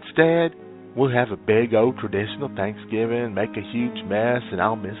 So instead, we'll have a big old traditional Thanksgiving, make a huge mess, and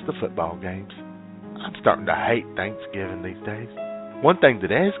I'll miss the football games. I'm starting to hate Thanksgiving these days. One thing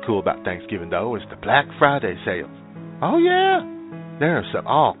that is cool about Thanksgiving, though, is the Black Friday sales. Oh, yeah. There are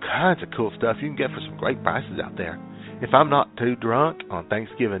all kinds of cool stuff you can get for some great prices out there. If I'm not too drunk on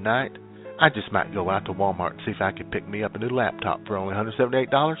Thanksgiving night, I just might go out to Wal Mart and see if I can pick me up a new laptop for only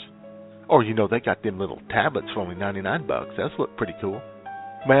 $178. Or, they got them little tablets for only $99. Those look pretty cool.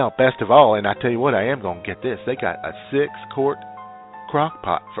 Well, best of all, and I tell you what, I am going to get this. They got a 6-quart crock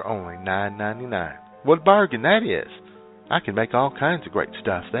pot for only $9.99. What a bargain that is. I can make all kinds of great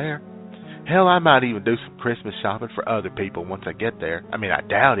stuff there. Hell, I might even do some Christmas shopping for other people once I get there. I mean, I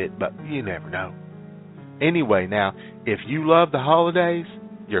doubt it, but you never know. Anyway, now, if you love the holidays,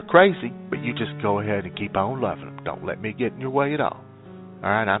 you're crazy, but you just go ahead and keep on loving them. Don't let me get in your way at all. All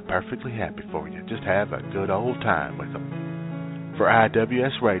right, I'm perfectly happy for you. Just have a good old time with them. For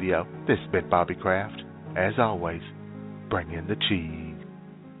IWS Radio, this has been Bobby Kraft. As always, bring in the cheese.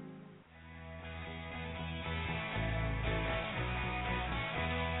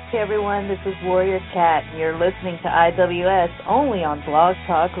 Hey everyone, this is Warrior Cat, and you're listening to IWS only on Blog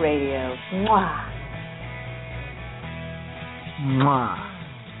Talk Radio. Mwah! Mwah.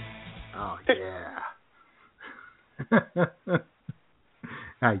 Oh, yeah.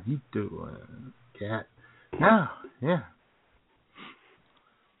 How you doing, cat? No, yeah.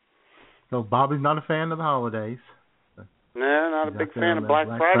 So Bobby's not a fan of the holidays. No, not a big fan of Black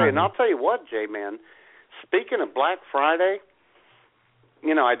Friday. And I'll tell you what, J-Man, speaking of Black Friday,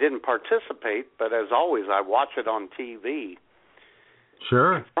 I didn't participate, but as always, I watch it on TV.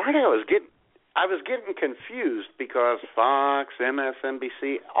 Sure. And Friday I was getting confused because Fox,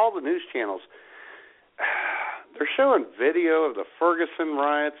 MSNBC, all the news channels, they're showing video of the Ferguson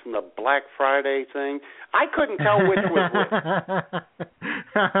riots and the Black Friday thing. I couldn't tell which was which.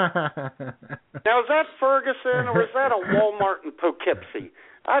 Now, is that Ferguson or is that a Wal Mart in Poughkeepsie?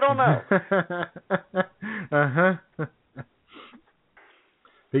 I don't know. Uh-huh.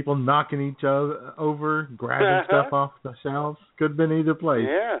 People knocking each other over, grabbing stuff off the shelves. Could have been either place.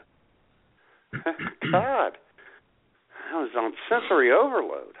 Yeah. God. I was on sensory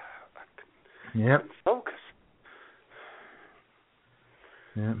overload. Yep. Focus.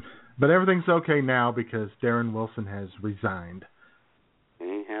 Yep. But everything's okay now because Darren Wilson has resigned.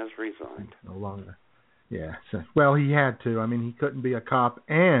 He has resigned. No longer. Yeah. So, well, he had to. I mean, he couldn't be a cop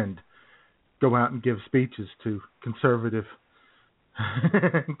and go out and give speeches to conservative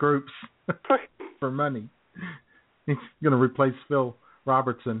groups for money. He's going to replace Phil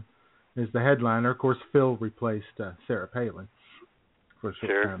Robertson as the headliner. Of course, Phil replaced Sarah Palin for a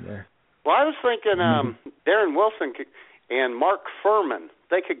short time there. Well, I was thinking Darren Wilson and Mark Furman,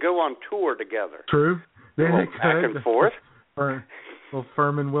 they could go on tour together. True. They could. Back and forth. Little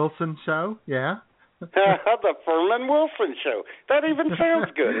Furman Wilson show, yeah. The Furman Wilson show. That even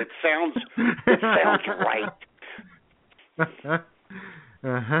sounds good. It sounds right.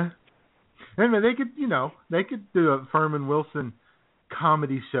 Uh-huh. Anyway, they could do a Furman Wilson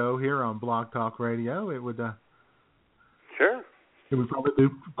comedy show here on Blog Talk Radio. It would Sure. It would probably do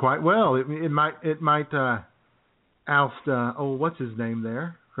quite well. It might oust what's his name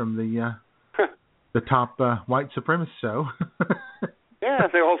there from the top white supremacist show. Yeah,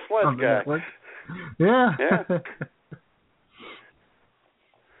 the old sled guy. Yeah. Yeah.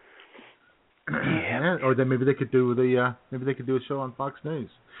 Or then maybe they could do a show on Fox News.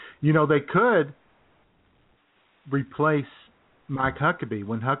 They could replace Mike Huckabee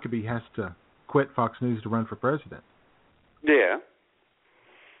when Huckabee has to quit Fox News to run for president. Yeah.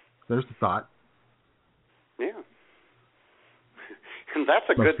 There's the thought. Yeah. And that's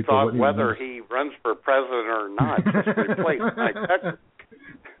a good thought, whether he runs for president or not. Just replace Mike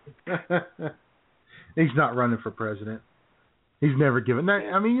Huckabee. He's not running for president. He's never given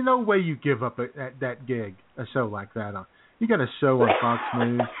that. I mean, no way you give up that gig, a show like that. You got a show on Fox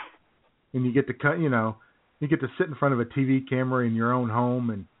News, and you get to you get to sit in front of a TV camera in your own home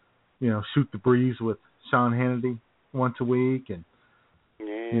and shoot the breeze with Sean Hannity once a week, and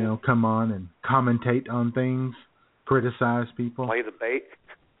come on and commentate on things, criticize people, play the bass,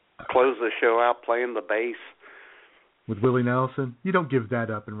 close the show out playing the bass with Willie Nelson. You don't give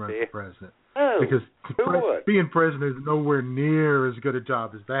that up and run for president. Oh, because being president is nowhere near as good a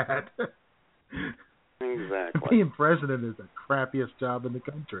job as that. Exactly. Being president is the crappiest job in the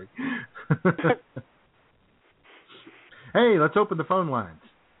country. Hey, let's open the phone lines.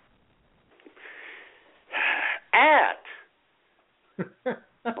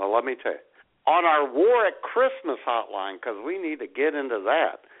 Well, let me tell you, on our War at Christmas hotline, because we need to get into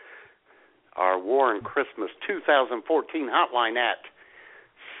that, our War and Christmas 2014 hotline at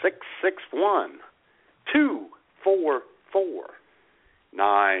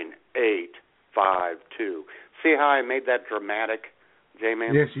 661-244-9852. See how I made that dramatic,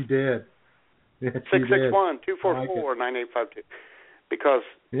 J-Man? Yes, you did. 661-244-9852. Because...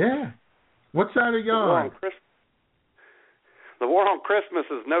 Yeah. What side are you on? The war on Christmas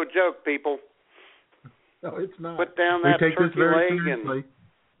is no joke, people. No, it's not. Put down that turkey leg and...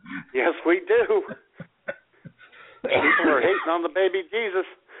 Yes, we do. People are hating on the baby Jesus.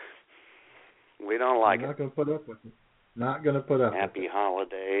 We don't like it. Not going to put up with it. Not going to put up Happy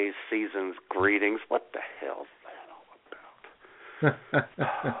holidays, seasons, greetings. What the hell's that all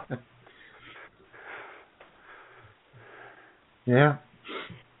about? Yeah.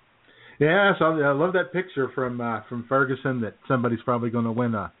 Yeah, so I love that picture from Ferguson that somebody's probably going to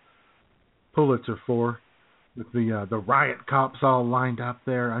win a Pulitzer for, with the riot cops all lined up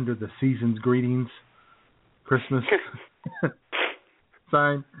there under the season's greetings Christmas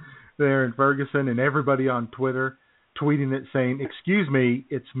sign there in Ferguson, and everybody on Twitter tweeting it saying, "Excuse me,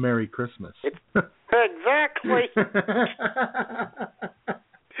 it's Merry Christmas." Exactly.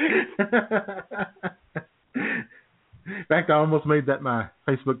 In fact, I almost made that my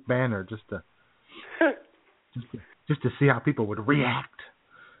Facebook banner just to see how people would react.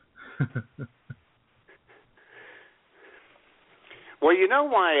 Well, you know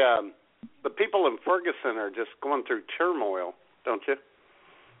why the people in Ferguson are just going through turmoil, don't you?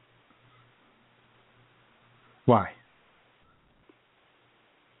 Why?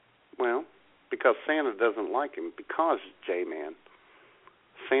 Well, because Santa doesn't like him. Because, J-Man,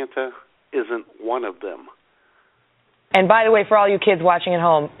 Santa isn't one of them. And by the way, for all you kids watching at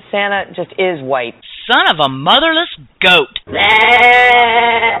home, Santa just is white. Son of a motherless goat.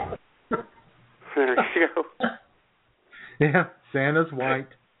 There you go. Yeah, Santa's white.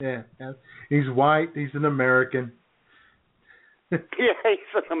 Yeah, he's white. He's an American. Yeah,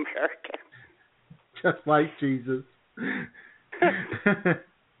 he's an American. Just like Jesus.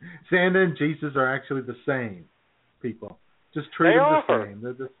 Santa and Jesus are actually the same people. Just treat them the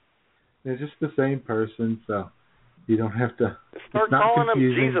same. They're just the same person, so you don't have to. Start calling them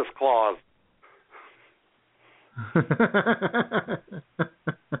Jesus Claus.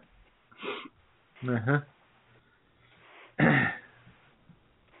 Uh-huh.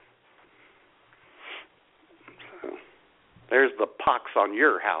 There's the pox on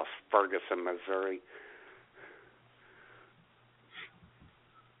your house, Ferguson, Missouri.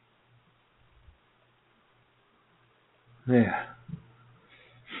 Yeah.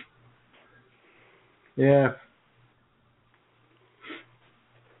 Yeah.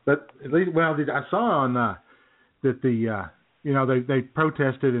 But at least, well, I saw on that the they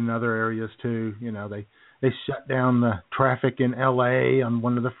protested in other areas too. You know, they shut down the traffic in L.A. on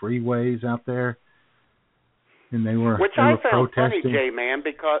one of the freeways out there, and they were I found protesting. funny,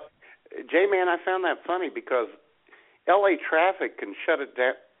 J-Man, I found that funny because L.A. traffic can shut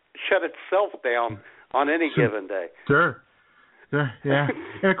itself down on any given day. Sure, yeah,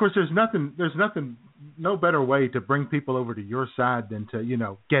 and of course there's no better way to bring people over to your side than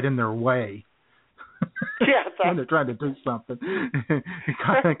to get in their way. Yeah, when they're trying to do something,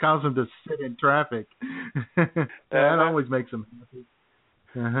 it causes them to sit in traffic. That always makes them happy.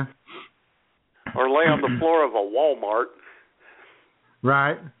 Uh-huh. Or lay on the floor of a Wal Mart.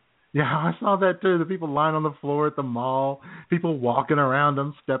 Right. Yeah, I saw that too. The people lying on the floor at the mall, people walking around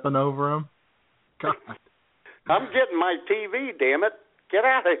them, stepping over them. God. I'm getting my TV, damn it. Get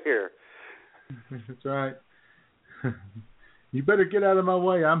out of here. That's right. You better get out of my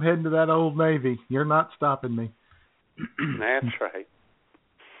way. I'm heading to that Old Navy. You're not stopping me. That's right.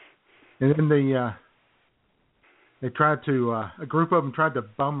 And then they tried to, a group of them tried to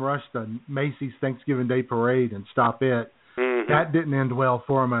bum rush the Macy's Thanksgiving Day Parade and stop it. Mm-hmm. That didn't end well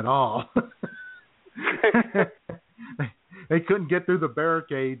for them at all. They couldn't get through the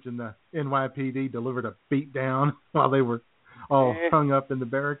barricades, and the NYPD delivered a beat down while they were all hung up in the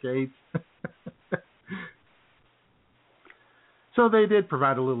barricades. So they did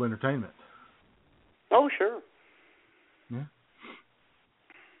provide a little entertainment. Oh, sure. Yeah.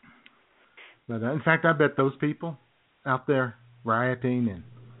 But in fact, I bet those people out there rioting and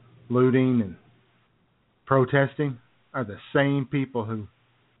looting and protesting are the same people who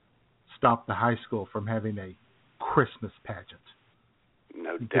stopped the high school from having a Christmas pageant.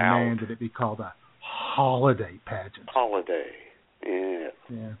 No doubt. Demanded it be called a holiday pageant. Holiday. Yeah.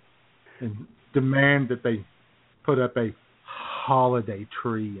 Yeah. And demand that they put up a holiday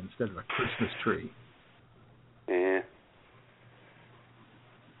tree instead of a Christmas tree. Yeah.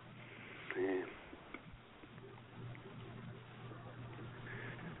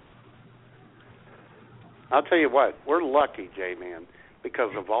 I'll tell you what, we're lucky, J-Man,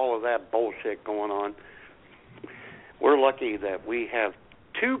 because of all of that bullshit going on. We're lucky that we have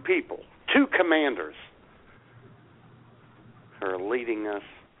two commanders who are leading us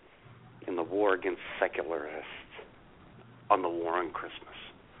in the war against secularists on the war on Christmas.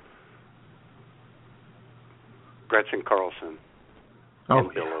 Gretchen Carlson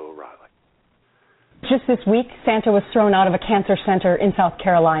and Bill O'Reilly. Just this week, Santa was thrown out of a cancer center in South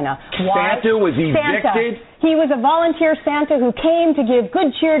Carolina. Why? Santa was evicted? He was a volunteer Santa who came to give good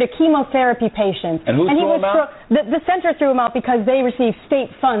cheer to chemotherapy patients. And who threw him out? The center threw him out because they received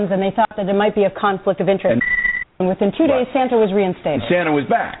state funds and they thought that there might be a conflict of interest. And within 2 days, Santa was reinstated. Santa was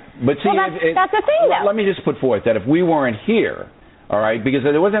back. But see, that's the thing, though. Let me just put forth that if we weren't here, all right, because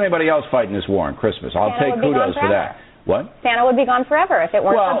there wasn't anybody else fighting this war on Christmas. I'll take kudos for that. What? Santa would be gone forever if it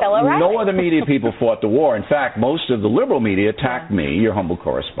weren't for Bill O'Reilly. No other media people fought the war. In fact, most of the liberal media attacked me, your humble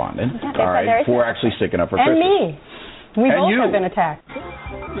correspondent, all right, for actually sticking up for Christmas. And me. We both have been attacked.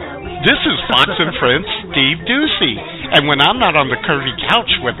 This is Fox and Friends Steve Ducey. And when I'm not on the curvy couch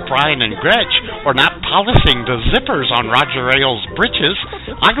with Brian and Gretch, or not polishing the zippers on Roger Ailes' britches,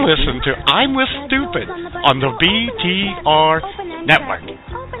 I listen to I'm With Stupid on the BTR Network.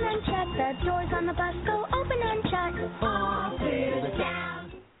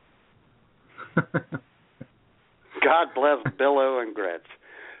 God bless Billo and Gretch.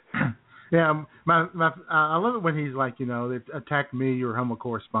 Yeah, I love it when he's like, they attacked me, your humble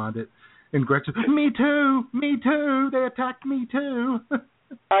correspondent, and Gretch says, me too, they attacked me too.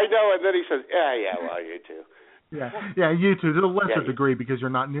 I know, and then he says, yeah, well, you too. Yeah, you too, to a lesser degree because you're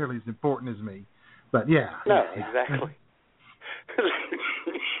not nearly as important as me. But yeah. No, exactly.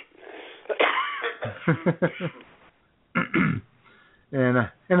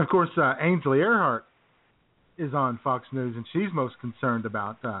 and of course, Ainsley Earhart is on Fox News, and she's most concerned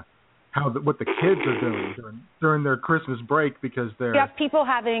about what the kids are doing during their Christmas break because they're... You have people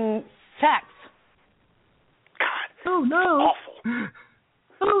having sex. God. Oh, no. Awful.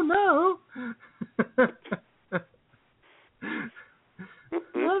 Oh, no.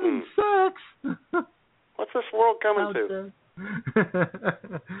 Having sex. What's this world coming to?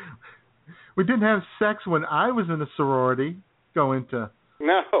 We didn't have sex when I was in a sorority going to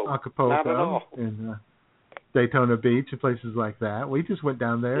Acapulco not at all. and Daytona Beach and places like that. We just went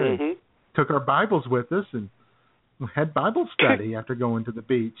down there and took our Bibles with us and had Bible study after going to the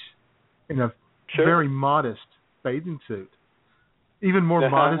beach in a very modest bathing suit. Even more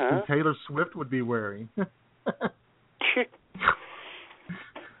modest than Taylor Swift would be wearing.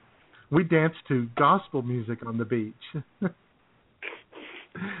 We danced to gospel music on the beach.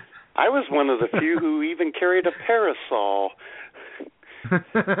 I was one of the few who even carried a parasol.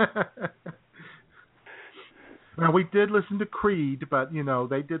 Now, we did listen to Creed, but,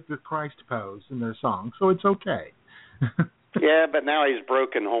 they did the Christ pose in their song, so it's okay. Yeah, but now he's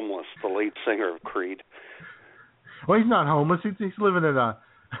broken homeless, the lead singer of Creed. Well, he's not homeless. He's living at a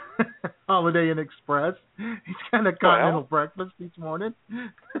Holiday Inn Express. He's kind of continental breakfast each morning.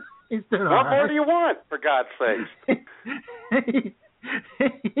 He's doing all right. What more do you want, for God's sakes?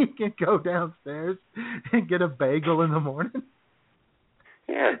 He can go downstairs and get a bagel in the morning.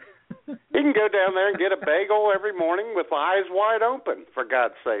 Yeah. He can go down there and get a bagel every morning with eyes wide open, for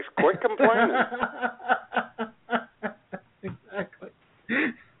God's sakes. Quit complaining. Exactly.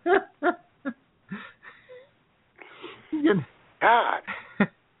 God.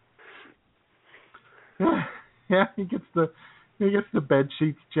 Yeah, he gets the bed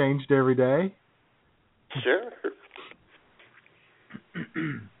sheets changed every day. Sure.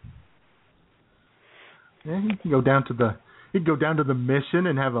 Yeah, he can go down to the Mission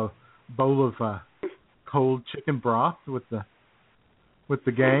and have a bowl of cold chicken broth with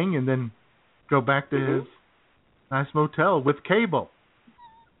the gang, and then go back to his nice motel with cable.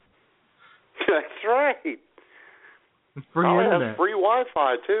 That's right. It's free internet. Has free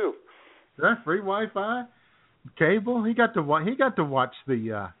Wi-Fi too. Yeah, free Wi-Fi, cable. He got to watch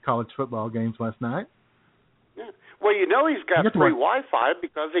the college football games last night. Yeah. Well, he's got free Wi-Fi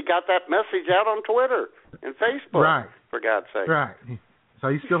because he got that message out on Twitter and Facebook. Right. For God's sake. Right. So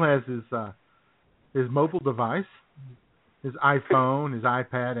he still has his mobile device, his iPhone, his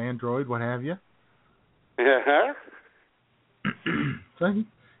iPad, Android, what have you. Uh-huh. So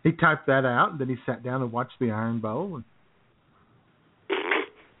he typed that out, and then he sat down and watched the Iron Bowl, and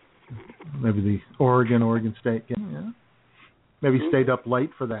maybe the Oregon State game. Yeah. Maybe stayed up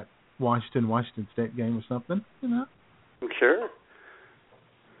late for that Washington State game or something. Sure.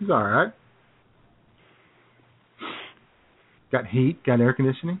 He's all right. Got heat, got air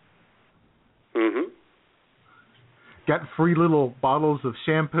conditioning. Mm-hmm. Got free little bottles of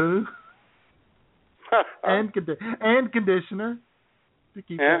shampoo and conditioner to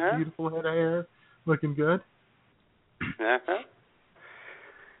keep that beautiful head of hair looking good. Uh-huh.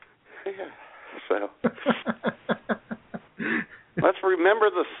 Yeah. So let's remember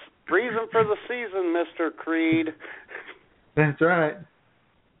the reason for the season, Mr. Creed. That's right.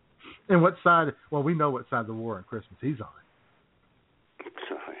 And what side? Well, we know what side of the war on Christmas he's on.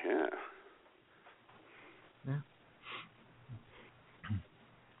 Yeah.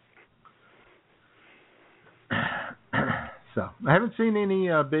 So I haven't seen any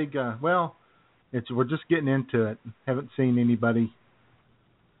big. We're just getting into it. Haven't seen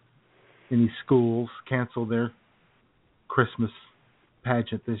any schools cancel their Christmas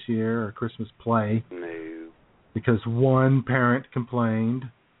pageant this year or Christmas play. No. Because one parent complained.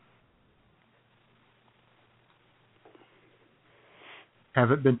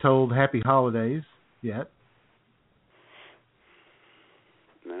 Haven't been told happy holidays yet.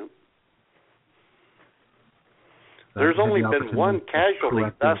 No. There's only been one casualty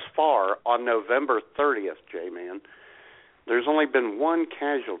thus far on November 30th, J-Man. There's only been one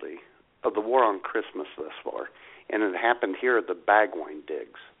casualty of the war on Christmas thus far, and it happened here at the Bagwine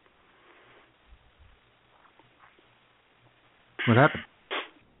Digs. What happened?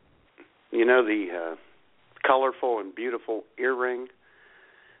 The colorful and beautiful earring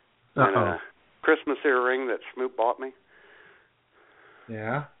and Christmas earring that Schmoop bought me?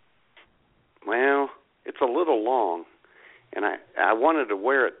 Yeah. Well, it's a little long, and I wanted to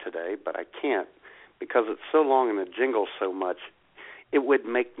wear it today, but I can't because it's so long and it jingles so much. It would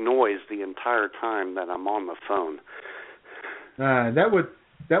make noise the entire time that I'm on the phone. That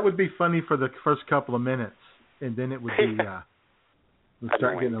would be funny for the first couple of minutes, and then it would be would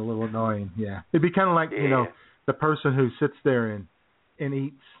start getting a little annoying. Yeah, it'd be kind of like the person who sits there and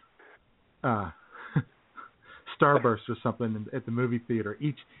eats Starburst or something at the movie theater.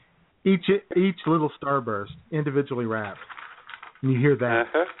 Each little Starburst individually wrapped, and you hear that.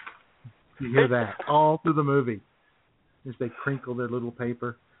 You hear that all through the movie as they crinkle their little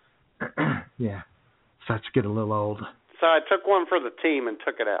paper. Yeah, starts to get a little old. So I took one for the team and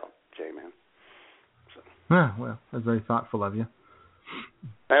took it out, J-Man. So. Well, that's very thoughtful of you.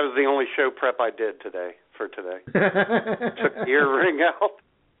 That was the only show prep I did today. Took the earring out.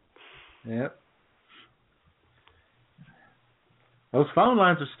 Yep. Those phone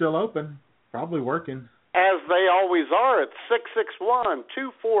lines are still open, probably working. As they always are at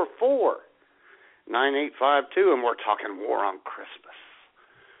 661-244-9852, and we're talking war on Christmas.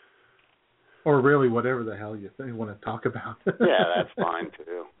 Or really whatever the hell you want to talk about. Yeah, that's fine,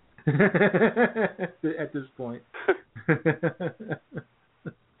 too. At this point.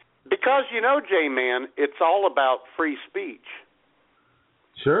 Because, J-Man, it's all about free speech.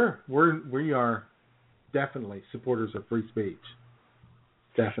 Sure. We are definitely supporters of free speech.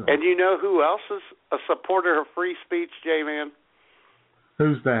 Definitely. And you know who else is a supporter of free speech, J-Man?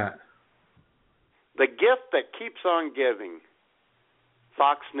 Who's that? The gift that keeps on giving.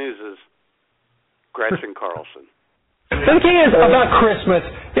 Fox News' Gretchen Carlson. The thing is about Christmas,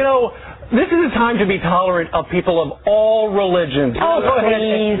 this is a time to be tolerant of people of all religions. Oh,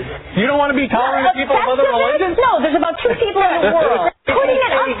 please. You don't want to be tolerant of people of other religions? No, there's about 2 people in the world. Putting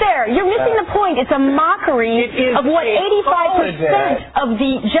it up there, you're missing the point. It's a mockery of what 85% of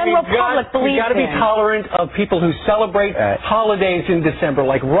the general public believes in. We've got to be tolerant of people who celebrate holidays in December,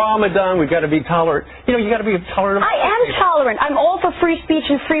 like Ramadan. We've got to be tolerant. You got to be tolerant of I am tolerant. I'm all for free speech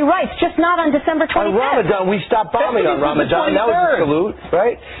and free rights, just not on December 25th. On Ramadan, we stopped bombing on Ramadan. That was a salute,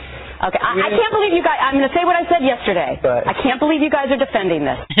 right? Okay, I can't believe you guys. I'm going to say what I said yesterday. But I can't believe you guys are defending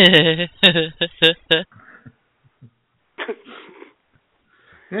this.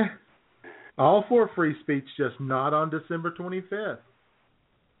 Yeah. All for free speech, just not on December 25th.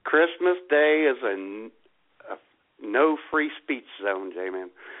 Christmas Day is a no free speech zone, J-Man.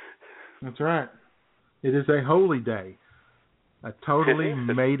 That's right. It is a holy day. A totally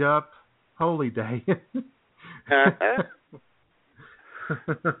made up holy day.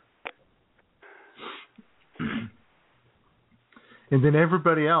 And then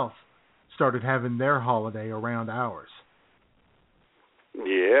everybody else started having their holiday around ours.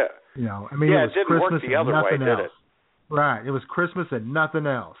 Yeah. It was didn't Christmas work the other way, did it? Right. It was Christmas and nothing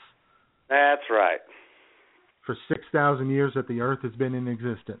else. That's right. For 6,000 years that the earth has been in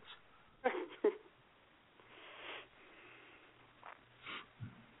existence.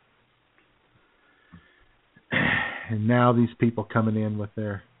 And now these people coming in with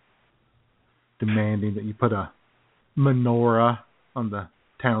their demanding that you put a menorah on the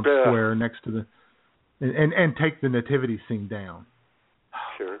town square next to the and take the nativity scene down.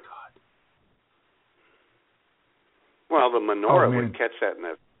 Sure. God. Well, the menorah would catch that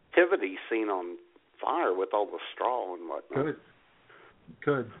nativity scene on fire with all the straw and whatnot.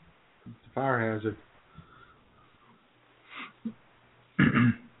 Could. It's a fire hazard.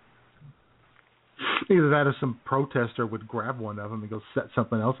 Either that or some protester would grab one of them and go set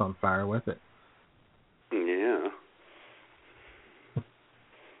something else on fire with it. Yeah.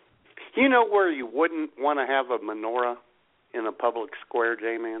 You know where you wouldn't want to have a menorah in a public square,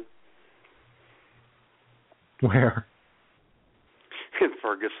 J-Man? Where? In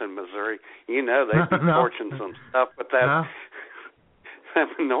Ferguson, Missouri. They'd be torching some stuff with that, that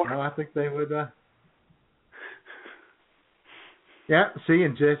menorah. No, I think they would... Yeah, see,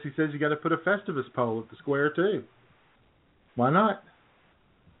 and Jesse says you got to put a Festivus pole at the square, too. Why not?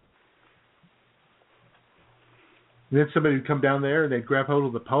 And then somebody would come down there and they'd grab hold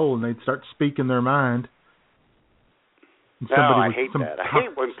of the pole and they'd start speaking their mind. I hate that. I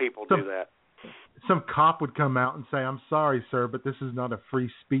hate when people do that. Some cop would come out and say, "I'm sorry, sir, but this is not a free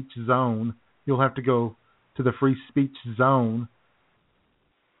speech zone. You'll have to go to the free speech zone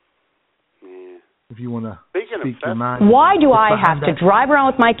if you want to speak your mind." Why do I have to drive around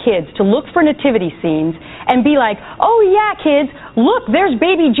with my kids to look for nativity scenes and be like, "Oh yeah, kids, look, there's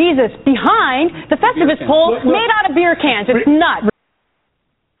baby Jesus behind the Festivus pole made out of beer cans. It's nuts."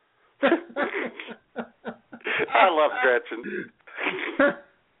 I love Gretchen.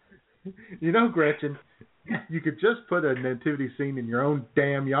 You know, Gretchen, you could just put a nativity scene in your own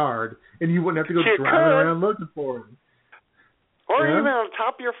damn yard, and you wouldn't have to go driving around looking for it. Or even on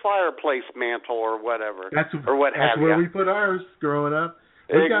top of your fireplace mantle or whatever. That's where we put ours growing up.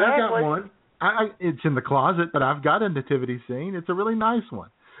 I got one. It's in the closet, but I've got a nativity scene. It's a really nice one.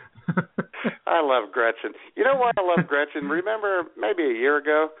 I love Gretchen. You know why I love Gretchen? Remember maybe a year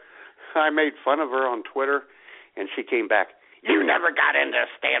ago, I made fun of her on Twitter, and she came back, "You never got into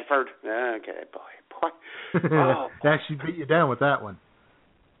Stanford." Okay, boy. Oh, yeah, she beat you down with that one.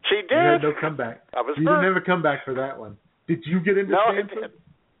 She did. You had no comeback. You didn't have a comeback for that one. Did you get into Stanford?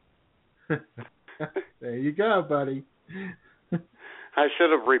 No, I did. There you go, buddy. I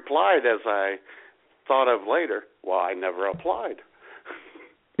should have replied as I thought of later. Well, I never applied.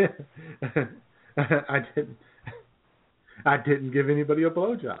 I didn't give anybody a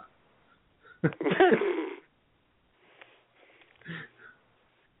blowjob.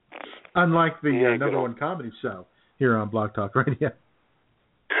 Unlike the number one comedy show here on Blog Talk Radio.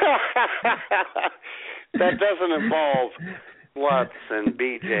 That doesn't involve sluts and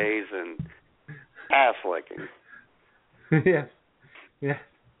BJs and ass licking. Yes.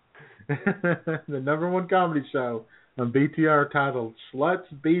 The number one comedy show on BTR titled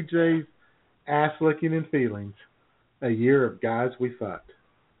Sluts, BJs, Ass Licking and Feelings. A year of guys we fucked.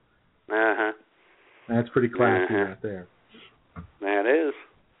 Uh-huh. That's pretty classy right there. That is.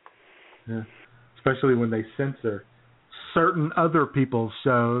 Yeah. Especially when they censor certain other people's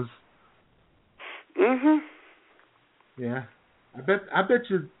shows. Mhm. Yeah. I bet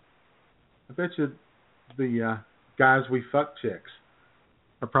you the guys we fuck chicks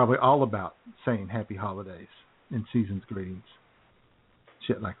are probably all about saying happy holidays and season's greetings.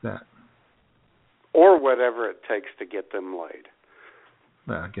 Shit like that. Or whatever it takes to get them laid.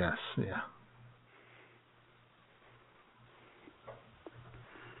 I guess, yeah.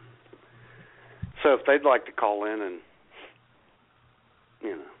 So if they'd like to call in and,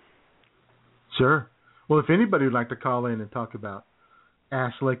 Sure. Well, if anybody would like to call in and talk about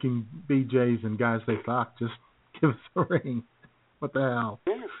ass-licking BJs and guys they fuck, just give us a ring. What the hell?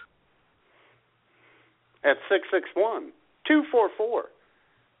 Yeah. At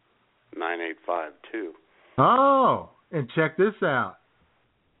 661-244-9852. Oh, and check this out.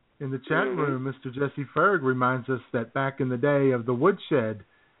 In the chat room, Mr. Jesse Ferg reminds us that back in the day of the Woodshed,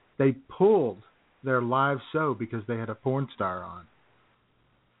 they pulled their live show because they had a porn star on.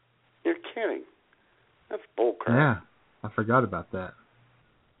 You're kidding. That's bullcrap. Yeah, I forgot about that.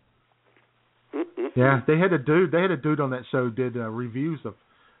 Yeah, they had a dude on that show did reviews of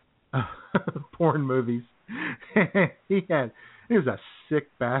porn movies. He was a sick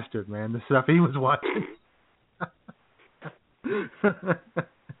bastard, man. The stuff he was watching.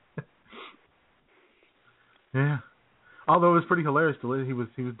 Yeah. Although it was pretty hilarious. He was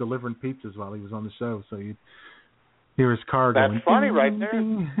delivering pizzas while he was on the show, so you'd hear his car going. That's funny, right there.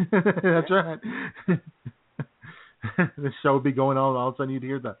 That's right. The show would be going on, and all of a sudden you'd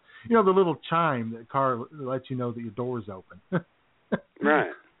hear the little chime that car lets you know that your door's open.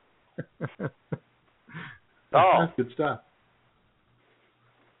 Right. That's good stuff.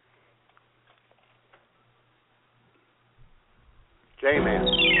 J-Man.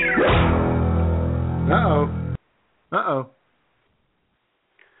 Uh-oh.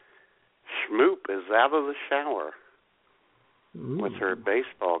 Schmoop is out of the shower. Ooh. With her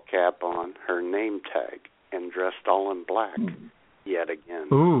baseball cap on, her name tag, and dressed all in black yet again.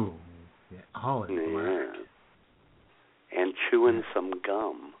 Ooh. Yeah, all in black. And chewing some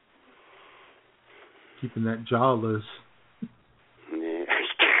gum. Keeping that jaw loose. Yeah.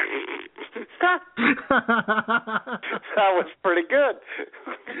 That was pretty good.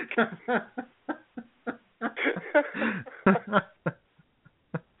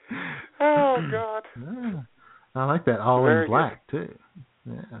 Oh, God. Yeah. I like that all Very in black, good. too.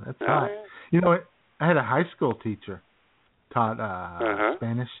 Yeah, that's hot. Yeah. You know, I had a high school teacher taught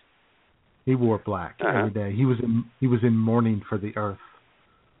Spanish. He wore black every day. He was in mourning for the earth.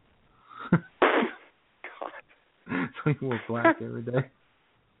 God. So he wore black every day.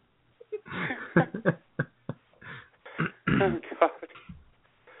 Oh, God.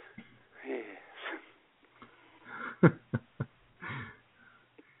 Yes.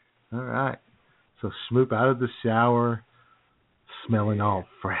 All right. So Schmoop out of the shower, smelling all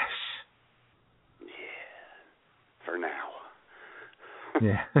fresh. Yeah. For now.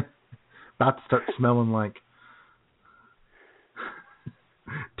 Yeah. About to start smelling like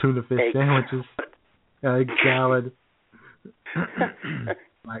tuna fish sandwiches, egg salad,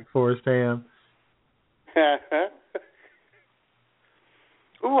 Black Forest ham.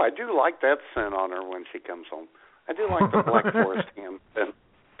 Ooh, I do like that scent on her when she comes home. I do like the Black Forest ham scent.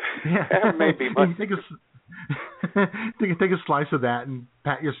 That may be much. You can take a slice of that and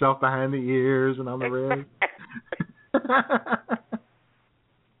pat yourself behind the ears and on the ribs.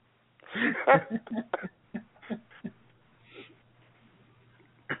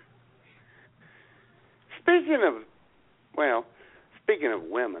 Speaking of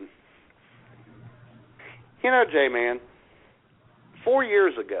women, J-Man, 4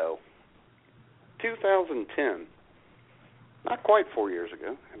 years ago, 2010, not quite 4 years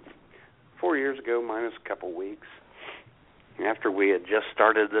ago, 4 years ago minus a couple weeks, after we had just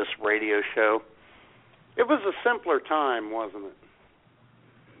started this radio show, it was a simpler time, wasn't it?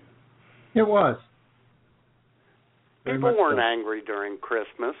 It was. People weren't angry during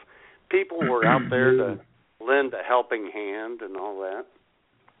Christmas. People were out there to lend a helping hand and all that.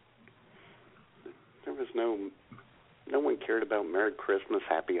 There was no one cared about Merry Christmas,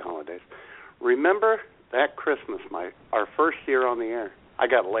 Happy Holidays. Remember that Christmas, our first year on the air? I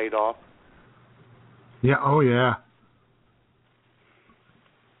got laid off. Yeah. Oh, yeah.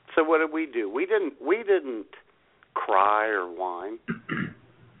 So what did we do? We didn't cry or whine.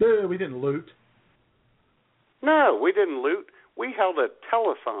 We didn't loot. No, we didn't loot. We held a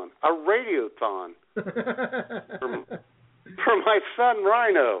telethon, a radiothon for my son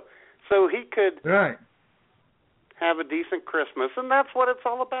Rhino, so he could have a decent Christmas. And that's what it's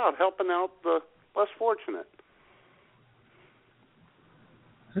all about, helping out the less fortunate.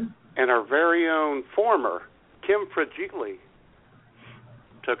 And our very own former Kim Fragile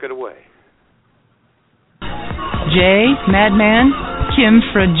took it away. Jay, Madman, Kim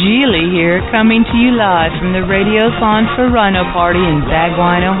Fragile here, coming to you live from the Radiothon for Rhino Party in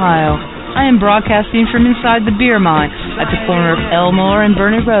Bagwine, Ohio. I am broadcasting from inside the beer mine at the corner of Elmore and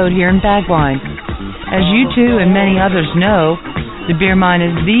Burnett Road here in Bagwine. As you two and many others know, the beer mine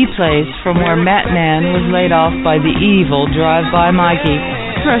is the place from where Matman was laid off by the evil Drive-By Mikey,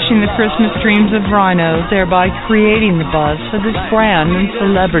 crushing the Christmas dreams of Rhino, thereby creating the buzz for this grand and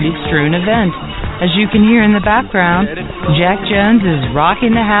celebrity-strewn event. As you can hear in the background, Jack Jones is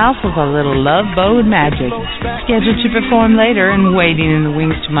rocking the house with a little love bow and magic. Scheduled to perform later and waiting in the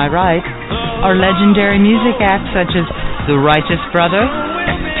wings to my right are legendary music acts such as The Righteous Brother,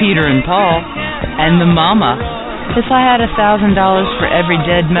 Peter and Paul, and The Mama. If I had $1,000 for every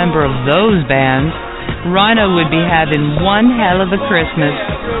dead member of those bands, Rhino would be having one hell of a Christmas.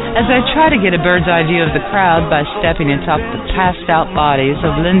 As I try to get a bird's eye view of the crowd by stepping atop the passed-out bodies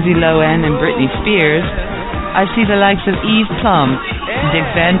of Lindsay Lohan and Britney Spears, I see the likes of Eve Plum, Dick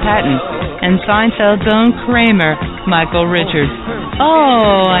Van Patten, and Seinfeld's own Kramer, Michael Richards.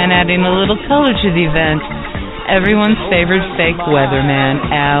 Oh, and adding a little color to the event, everyone's favorite fake weatherman,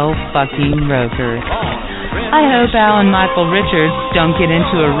 Al fucking Roker. I hope Al and Michael Richards don't get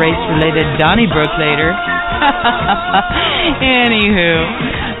into a race-related Donnybrook later.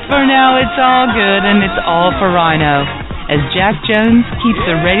 Anywho, for now it's all good and it's all for Rhino. As Jack Jones keeps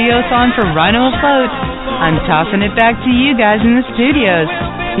the radiothon for Rhino afloat, I'm tossing it back to you guys in the studios.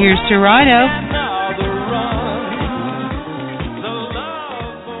 Here's to Rhino.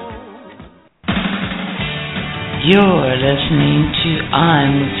 You're listening to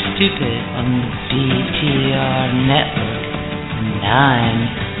I'm Stupid on the BTR Network, and I'm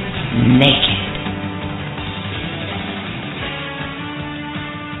naked.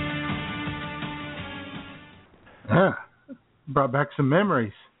 Brought back some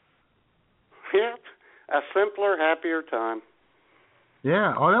memories. Yep, a simpler, happier time.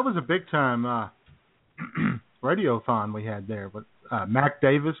 Yeah, that was a big time radiothon we had there. But Mac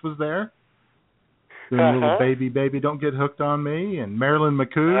Davis was there. Doing Little Baby, Don't Get Hooked on Me, and Marilyn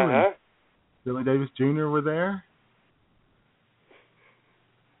McCoo and Billy Davis Jr. were there.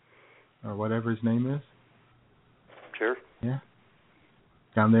 Or whatever his name is. Sure. Yeah.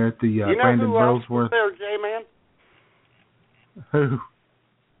 Down there at the who Brandon else was Burlsworth. there, J-Man? Who?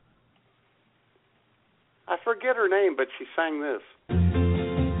 I forget her name, but she sang this.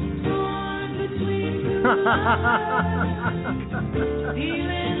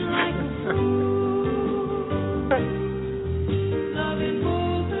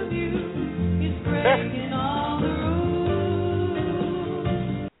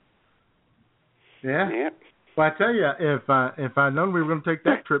 Yeah. Well, I tell you, if I'd known we were going to take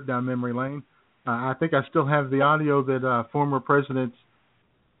that trip down memory lane, I think I still have the audio that former presidents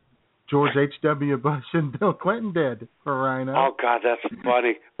George H.W. Bush and Bill Clinton did for Rhino. Oh God, that's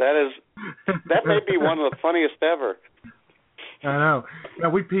funny. That may be one of the funniest ever. I know. Yeah,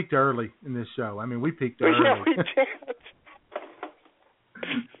 we peaked early in this show. I mean, we peaked early. Yeah, we did.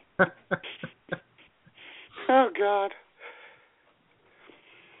 Oh God.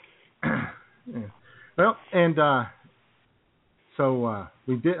 Yeah. Well, and So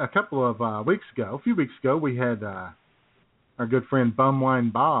we did a couple of a few weeks ago, we had our good friend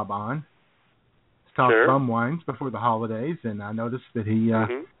Bumwine Bob on to talk bum wines before the holidays, and I noticed that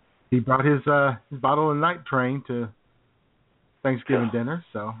he brought his bottle of Night Train to Thanksgiving dinner.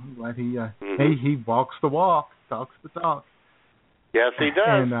 So I'm glad he walks the walk, talks the talk. Yes, he does.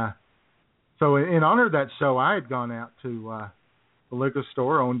 And so in honor of that show, I had gone out to the liquor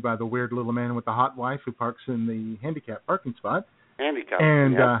store owned by the weird little man with the hot wife who parks in the handicap parking spot. And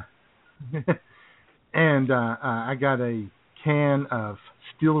I got a can of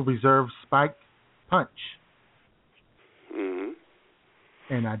Steel Reserve Spiked Punch. Mm-hmm.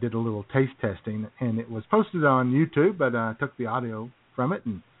 And I did a little taste testing, and it was posted on YouTube, but I took the audio from it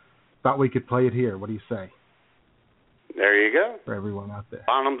and thought we could play it here. What do you say? There you go. For everyone out there.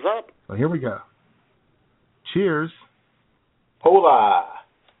 Bottoms up. So here we go. Cheers. Hola.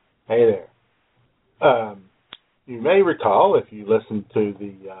 Hey there. You may recall, if you listened to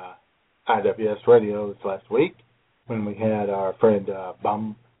the IWS Radio this last week, when we had our friend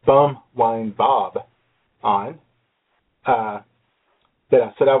Bumwine Bob on, that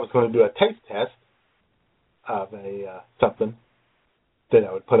I said I was going to do a taste test of something that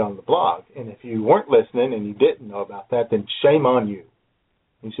I would put on the blog. And if you weren't listening and you didn't know about that, then shame on you.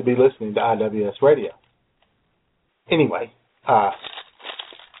 You should be listening to IWS Radio. Anyway, the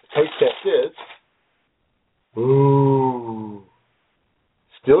taste test is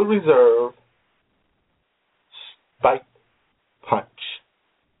Steel Reserve Spiked Punch.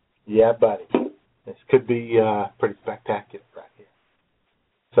 Yeah, buddy. This could be pretty spectacular right here.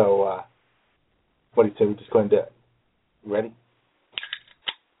 So, what do you say we just go and do it? You ready?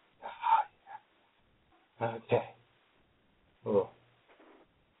 Okay. Oh.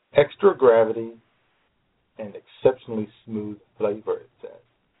 Extra gravity and exceptionally smooth flavor, it says.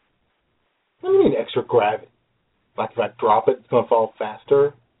 What do you mean extra gravity? Like if I drop it, it's going to fall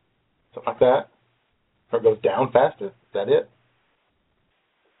faster? Something like that? Or it goes down faster? Is that it?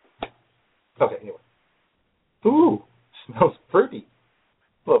 Okay, anyway. Ooh, smells fruity.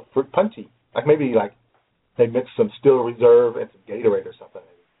 A little fruit punchy. Like maybe they mixed some Steel Reserve and some Gatorade or something.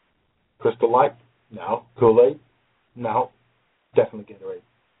 Maybe. Crystal Light? No. Kool-Aid? No. Definitely Gatorade.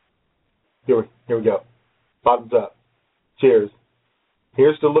 Here we go. Bottoms up. Cheers.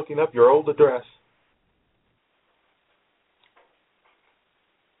 Here's to looking up your old address.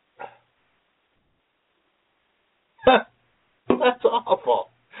 That's awful.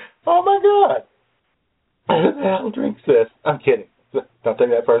 Oh my God. Who the hell drinks this? I'm kidding. Don't take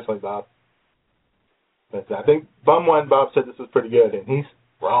that personally, Bob. But I think Bumwine Bob said this was pretty good, and he's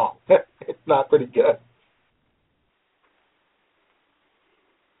wrong. It's not pretty good.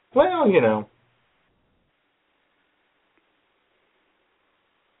 Well, you know.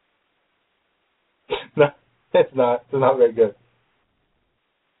 No, it's not. It's not very good.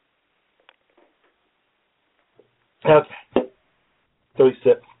 Okay. 3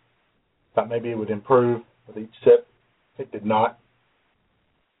 sips. Thought maybe it would improve with each sip. It did not.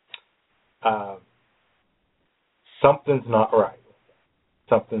 Something's not right.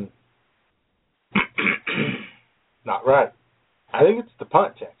 Something not right. I think it's the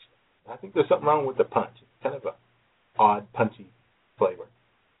punch, actually. I think there's something wrong with the punch. It's kind of an odd, punchy flavor.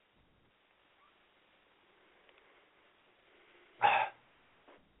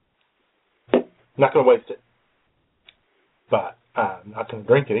 Not going to waste it. But I'm not going to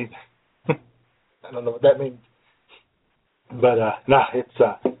drink it either. I don't know what that means. But, no,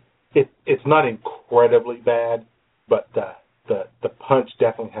 it's not incredibly bad, but the punch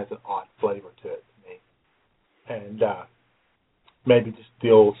definitely has an odd flavor to it to me. And maybe just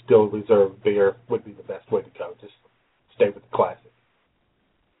the old Steel Reserve beer would be the best way to go. Just stay with the classic.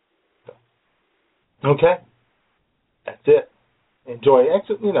 So, okay. That's it. Enjoy.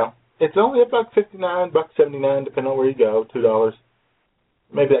 Actually, you know, it's only $1.59, $1.79, depending on where you go, $2.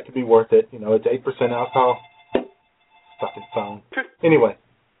 Maybe that could be worth it. You know, it's 8% alcohol. Fucking phone. Anyway,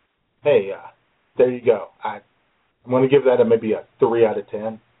 hey, there you go. I'm going to give that maybe a 3 out of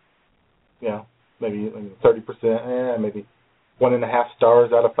 10. You know, maybe 30%, maybe 1.5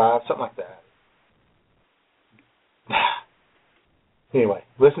 stars out of 5, something like that. Anyway,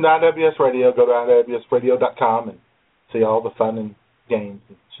 listen to IWS Radio. Go to IWSradio.com and see all the fun and games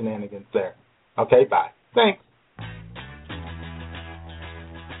and shenanigans there. Okay, bye. Thanks.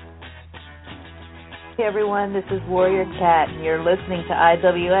 Hey everyone, this is Warrior Cat, and you're listening to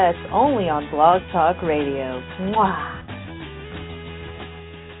IWS only on Blog Talk Radio. Mwah!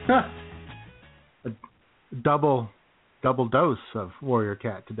 A double dose of Warrior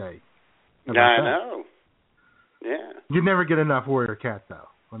Cat today. I know. Yeah. You never get enough Warrior Cat, though,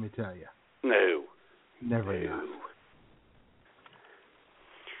 let me tell you. No. Never enough.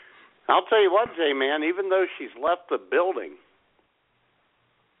 I'll tell you what, J-Man, even though she's left the building,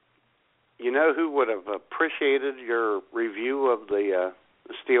 you know who would have appreciated your review of the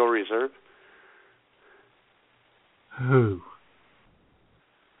Steel Reserve? Who?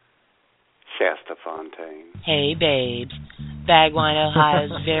 Shasta Fontaine. Hey, babes. Bagwine,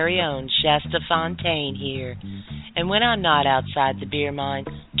 Ohio's very own Shasta Fontaine here. And when I'm not outside the beer mine,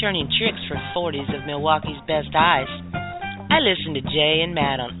 turning tricks for 40s of Milwaukee's best ice, I listen to Jay and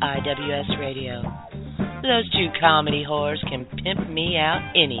Matt on IWS Radio. Those two comedy whores can pimp me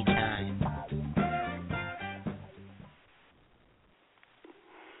out anytime.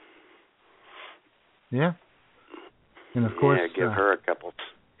 Yeah. And of course, give her a couple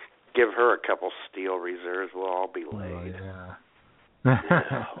Steel Reserves. We'll all be laid. Oh, yeah.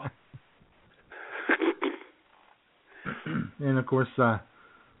 And of course,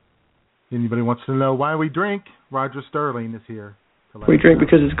 anybody wants to know why we drink, Roger Sterling is here. We drink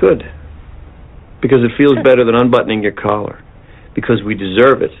because it's good. Because it feels better than unbuttoning your collar. Because we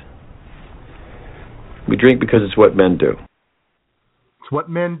deserve it. We drink because it's what men do. It's what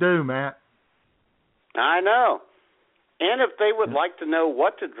men do, Matt. I know. And if they would like to know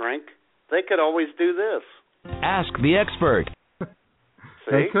what to drink, they could always do this. Ask the expert. See?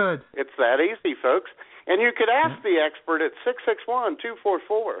 They could. It's that easy, folks. And you could ask the expert at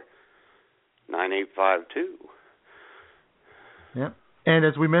 661-244-9852. Yep. And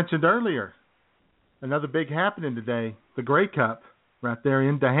as we mentioned earlier, another big happening today, the Grey Cup, right there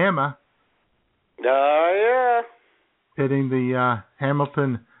in Dahama. Yeah. Pitting the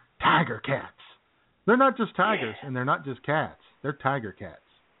Hamilton Tiger Cats. They're not just tigers, and they're not just cats. They're Tiger Cats.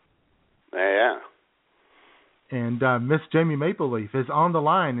 Yeah. And Miss Jamie Mapleleaf is on the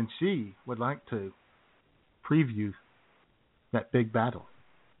line, and she would like to preview that big battle.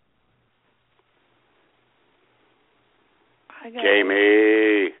 Hi, guys.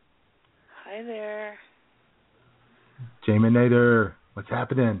 Jamie. Hi there. Jamie Nader, what's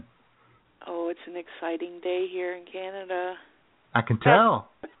happening? Oh, it's an exciting day here in Canada. I can tell.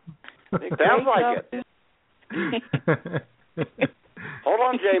 Sounds like it. Hold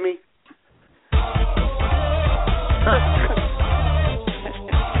on, Jamie.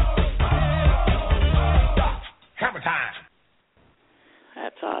 Hammer time.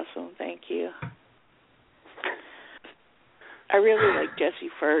 That's awesome. Thank you. I really like Jesse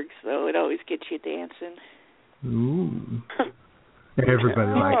Fergs, though. It always gets you dancing. Ooh.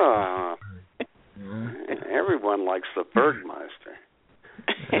 Everybody likes it. Yeah. Everyone likes the Bergmeister.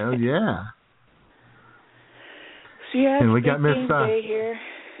 Hell yeah. So yeah, and we got Miss day here.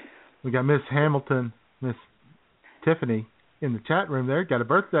 We got Miss Hamilton, Miss Tiffany in the chat room there. Got a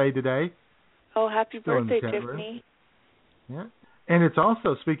birthday today. Oh, happy birthday, Tiffany. Room. Yeah. And it's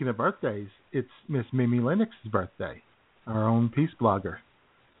also, speaking of birthdays, it's Miss Mimi Lennox's birthday, our own peace blogger.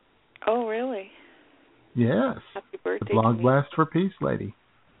 Oh, really? Yes. Happy birthday. The Blog Blast for Peace lady.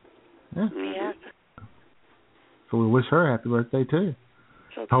 Yeah. Yeah. So we wish her a happy birthday too.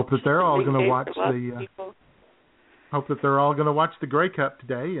 So hope that they're all going to watch the. Hope that they're all going to watch the Grey Cup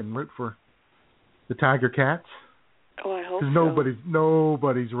today and root for the Tiger Cats. Oh, I hope so.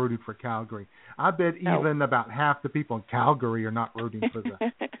 Nobody's rooting for Calgary. I bet even about half the people in Calgary are not rooting for the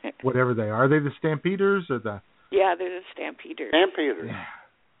whatever they are. Are they the Stampeders or the? Yeah, they're the Stampeders. Stampeders.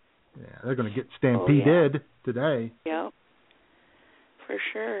 Yeah, they're going to get stampeded today. Yeah, for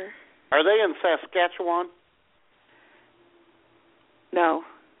sure. Are they in Saskatchewan? No,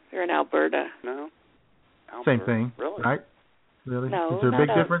 they're in Alberta. No. Alberta. Same thing, really? Right? Really? No. Is there a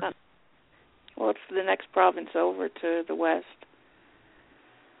big difference? Well, it's the next province over to the west.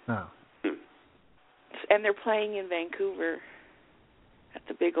 Oh. And they're playing in Vancouver at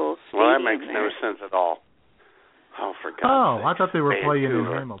the big old stadium. Well, that makes no sense at all. Oh, for God's sake. I thought they were playing in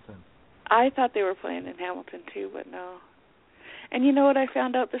Vancouver. Hamilton. I thought they were playing in Hamilton too, but no. And you know what I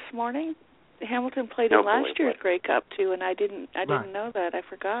found out this morning? Hamilton played in last year's Grey Cup too, and I didn't know that. I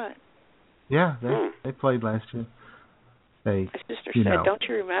forgot. Yeah, they played last year. My sister said, "Don't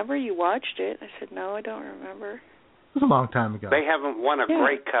you remember? You watched it." I said, "No, I don't remember." It was a long time ago. They haven't won a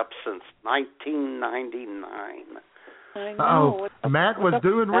Grey Cup since 1999. I know. Matt was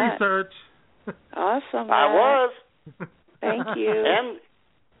doing research. Awesome, Matt. I was. Thank you.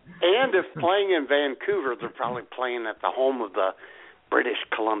 And if playing in Vancouver, they're probably playing at the home of the British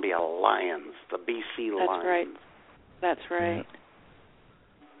Columbia Lions, the BC Lions. That's right.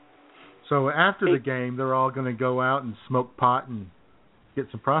 So after the game, they're all going to go out and smoke pot and get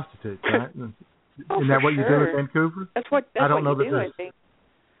some prostitutes, right? Isn't that what you do in Vancouver? That's what I don't know you do, I think.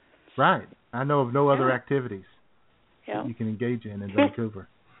 Right. I know of no other activities that you can engage in Vancouver.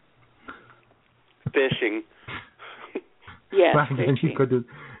 Fishing. Yes, fishing.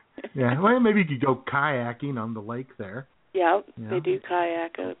 Yeah, well, maybe you could go kayaking on the lake there. Yeah, they do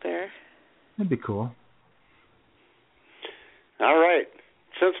kayak out there. That'd be cool. All right.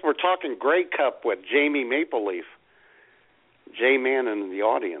 Since we're talking Grey Cup with Jamie Maple Leaf, J-Man in the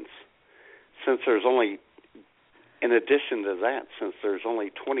audience, since there's only, in addition to that, since there's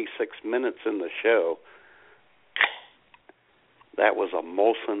only 26 minutes in the show, that was a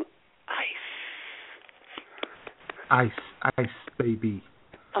Molson Ice. Ice, baby.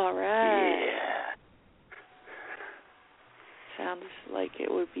 All right. Yeah. Sounds like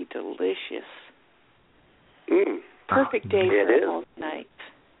it would be delicious. Mm. Perfect day for a Molson Ice.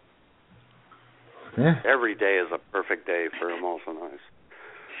 Yeah. Every day is a perfect day for a Molson Ice.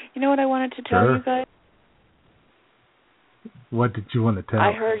 You know what I wanted to tell you guys? What did you want to tell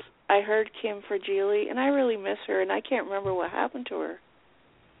I heard Kim Fragile, and I really miss her, and I can't remember what happened to her.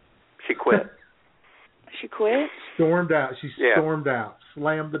 She quit. She quit? Stormed out. She stormed out.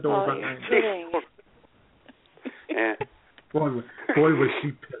 Slammed the door behind her. Yeah. Boy, was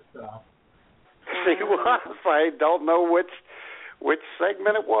she pissed off. She was. I don't know which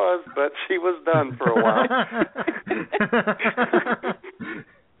segment it was, but she was done for a while.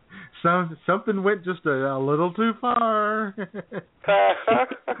 Something went just a little too far.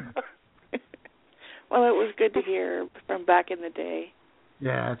 Well, it was good to hear from back in the day.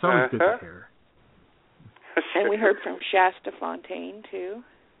 Yeah, it's always good to hear. And we heard from Shasta Fontaine, too.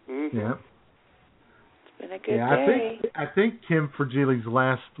 Mm-hmm. Yeah. It's been a good day. I think Kim Fragile's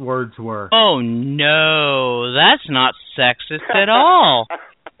last words were, "Oh, no, that's not sexist at all."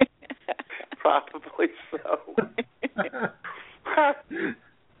 Probably so.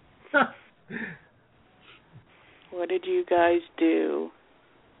 What did you guys do?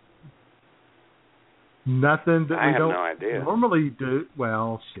 Nothing that we don't no idea. normally do.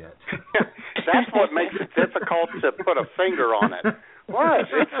 Well, shit. That's what makes it difficult to put a finger on it. What?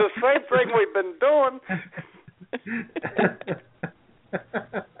 It's the same thing we've been doing.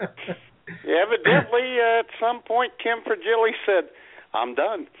 Evidently, at some point, Kim Fragile said, "I'm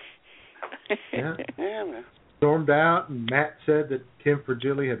done." Yeah. Yeah, man. Stormed out, and Matt said that Kim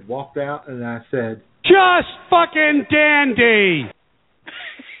Fragile had walked out, and I said, "Just fucking dandy."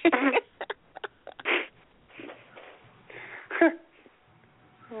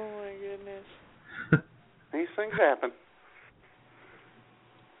 Oh, my goodness. These things happen.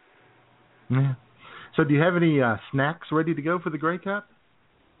 Yeah. So do you have any snacks ready to go for the Grey Cup,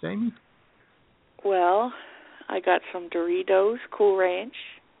 Jamie? Well, I got some Doritos, Cool Ranch.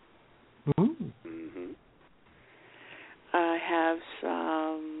 Ooh. Mm-hmm. I have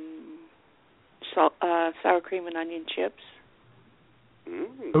some sour cream and onion chips.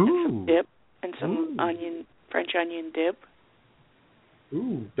 Mm. Ooh. Some dip and some French onion dip.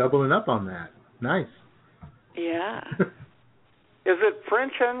 Ooh, doubling up on that. Nice. Yeah. Is it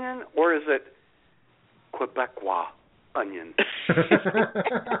French onion or is it Quebecois onion?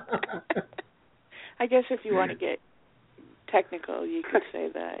 I guess if you want to get technical, you could say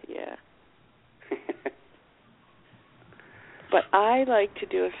that, yeah. But I like to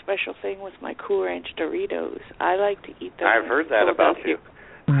do a special thing with my Cool Ranch Doritos. I like to eat them. I've heard that about you.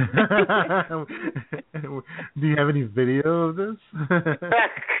 Do you have any video of this?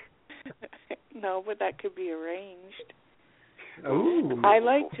 No, but that could be arranged. Ooh. I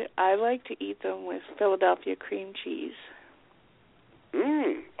like to eat them with Philadelphia cream cheese.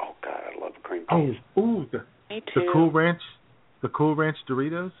 Oh God, I love cream cheese. Me too. The Cool Ranch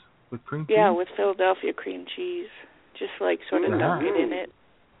Doritos with cream cheese. Yeah, with Philadelphia cream cheese. Just like sort of dunk it in it.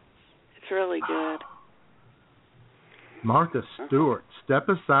 It's really good. Martha Stewart, step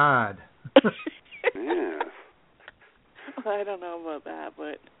aside. Yeah. Well, I don't know about that,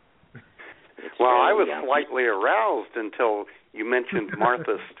 but. Well, really I was yummy. slightly aroused until you mentioned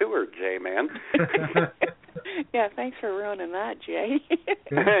Martha Stewart, J-Man. Yeah, thanks for ruining that, Jay.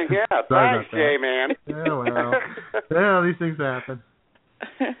 Yeah, thanks, J-Man. Yeah, well, these things happen.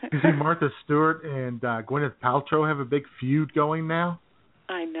 You see, Martha Stewart and Gwyneth Paltrow have a big feud going now.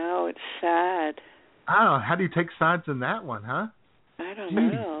 I know, it's sad. I don't know. How do you take sides in that one, huh? I don't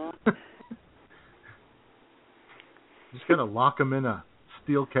know. Just gotta lock them in a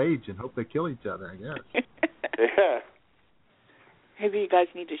steel cage and hope they kill each other, I guess. Yeah. Maybe you guys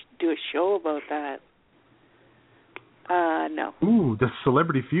need to do a show about that. No. Ooh, the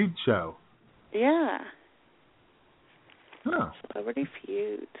Celebrity Feud show. Yeah. Huh. Celebrity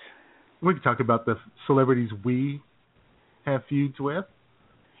Feuds. We could talk about the celebrities we have feuds with.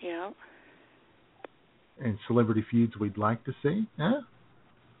 Yeah. And celebrity feuds we'd like to see. Huh?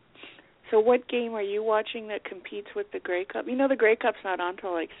 So what game are you watching that competes with the Grey Cup? You know the Grey Cup's not on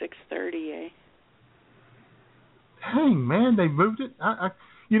till like 6:30, eh? Dang, man, they moved it.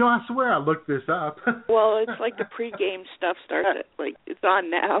 I swear I looked this up. Well, it's like the pregame stuff starts at, like, it's on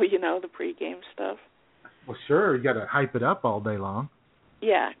now, the pregame stuff. Well, sure, you got to hype it up all day long.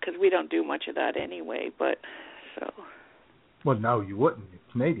 Yeah, because we don't do much of that anyway, but, so. Well, no, you wouldn't. You're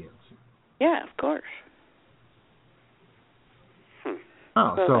Canadians. Yeah, of course.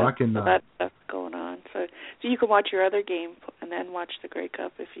 Oh, so I can... So that stuff's going on. So you can watch your other game and then watch the Grey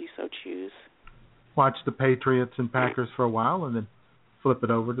Cup if you so choose. Watch the Patriots and Packers for a while and then flip it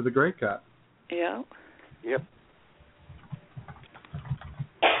over to the Grey Cup. Yeah. Yep.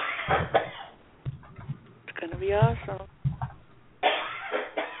 It's going to be awesome.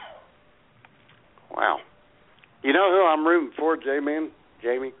 Wow. You know who I'm rooting for, Jamie?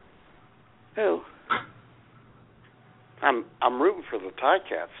 Who? I'm rooting for the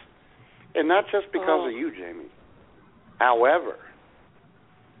Ticats, and not just because of you, Jamie. However,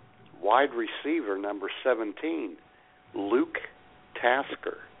 wide receiver number 17, Luke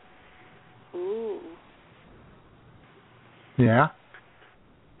Tasker. Ooh. Yeah.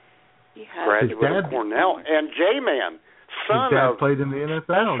 Graduate of Cornell, and J-Man, son his dad of played in the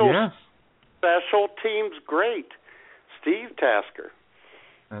NFL. special teams great, Steve Tasker.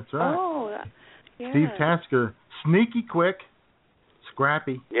 That's right. Oh, yeah. Steve Tasker, sneaky quick,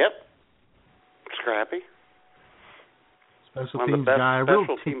 scrappy. Yep, scrappy. Special One teams of the best guy,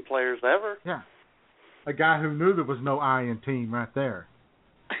 special team players ever. Yeah, a guy who knew there was no I in team right there.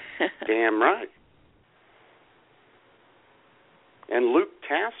 Damn right. And Luke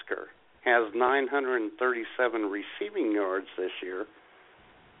Tasker has 937 receiving yards this year.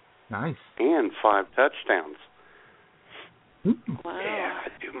 Nice. And 5 touchdowns. Wow. Yeah,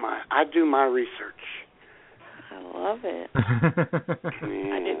 I do my research. I love it.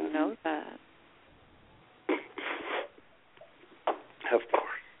 I didn't know that. Of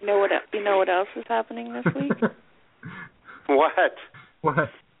course. You know what else is happening this week? What?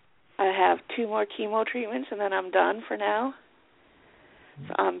 I have 2 more chemo treatments and then I'm done for now.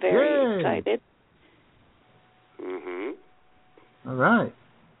 So I'm very excited. Mhm. All right.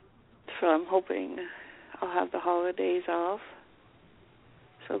 So I'm hoping I'll have the holidays off.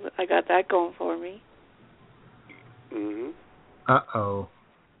 So that I got that going for me. Mhm. Uh-oh.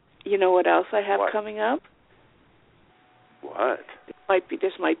 You know what else I have coming up? What?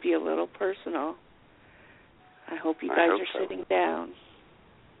 This might be a little personal. I hope you guys are sitting down.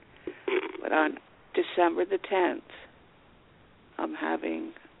 But on December the 10th, I'm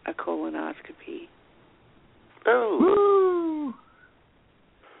having a colonoscopy. Oh.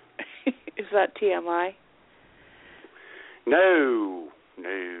 Is that TMI? No.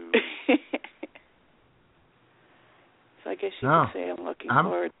 So I guess you could say I'm looking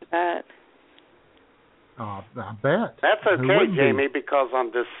forward to that. Oh, I bet. That's okay, Jamie, because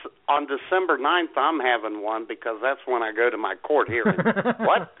on December 9th, I'm having one because that's when I go to my court hearing.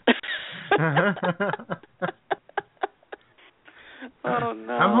 What? Oh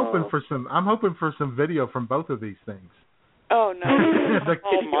no! I'm hoping for some video from both of these things. Oh no!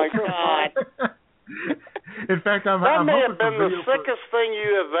 Oh my God! In fact, that I'm may hoping have been the sickest thing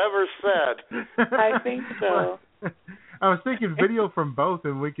you have ever said. I think so. I was thinking video from both,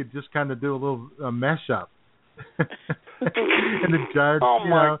 and we could just kind of do a little mesh up. And the judge, oh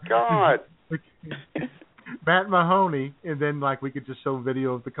my God! Matt Mahoney, and then we could just show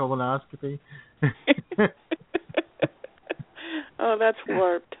video of the colonoscopy. Oh, that's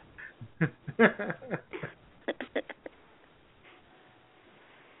warped.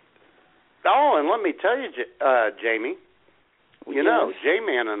 Oh, and let me tell you, Jamie, you know,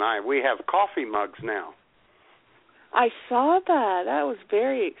 J-Man and I, we have coffee mugs now. I saw that. I was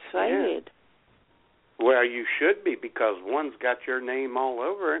very excited. Yeah. Well, you should be, because one's got your name all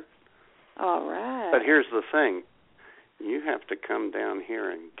over it. All right. But here's the thing. You have to come down here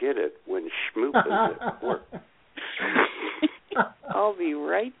and get it when Schmoop is at work. I'll be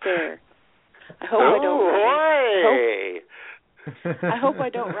right there. I hope I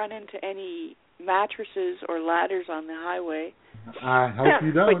don't run into any mattresses or ladders on the highway. I hope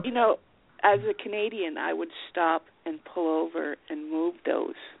you don't. But, as a Canadian, I would stop and pull over and move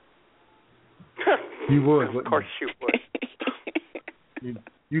those. You would, wouldn't Of course you would.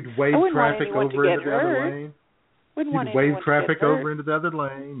 You'd wave traffic over into the other lane. You'd wave traffic over into the other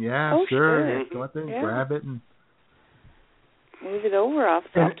lane. Yeah, sure. Go out there and grab it and move it over off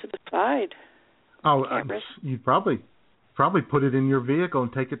to the side. Oh, you'd probably put it in your vehicle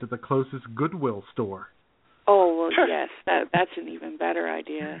and take it to the closest Goodwill store. Oh, well, yes, that's an even better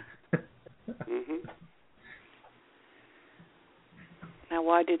idea. Mm-hmm. Now,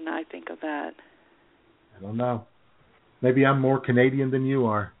 why didn't I think of that? I don't know. Maybe I'm more Canadian than you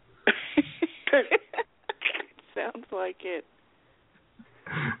are. Sounds like it.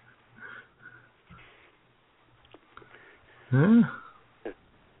 Huh?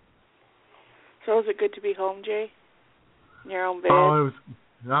 So is it good to be home, Jay? In your own bed?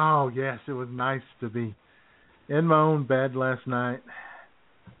 Yes, it was nice to be in my own bed last night.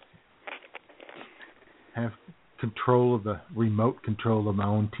 Have remote control of my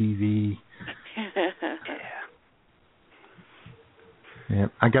own TV. Yeah,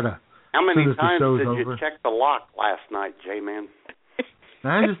 I gotta. How many times did you over, check the lock last night, J-Man?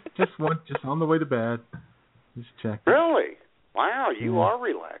 I just on the way to bed. Just check. Really? Wow, you are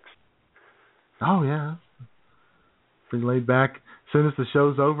relaxed. Oh yeah, pretty laid back. As soon as the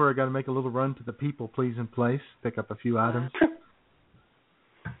show's over, I got to make a little run to the people pleasing place, pick up a few items.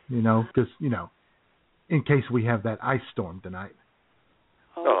 Because in case we have that ice storm tonight.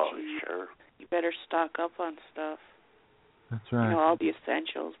 Oh, sure. You better stock up on stuff. That's right. All the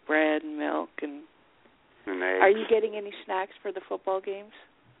essentials, bread and milk and eggs. Are you getting any snacks for the football games?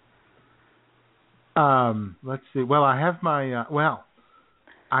 Let's see. Well, I have my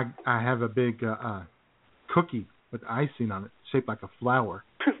I have a big cookie with icing on it, shaped like a flower,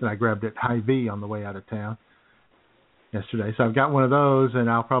 that I grabbed at Hy-Vee on the way out of town yesterday. So I've got one of those, and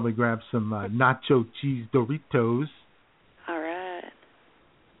I'll probably grab some nacho cheese Doritos. All right.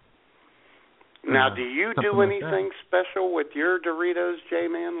 Now, do you do anything special with your Doritos,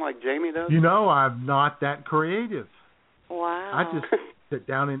 J-Man, like Jamie does? I'm not that creative. Wow. I just sit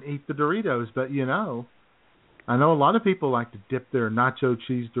down and eat the Doritos, but I know a lot of people like to dip their nacho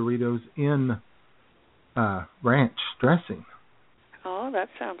cheese Doritos in ranch dressing. Oh, that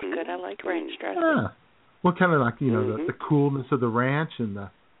sounds good. I like ranch dressing. Yeah. Well, kind of like, the coolness of the ranch and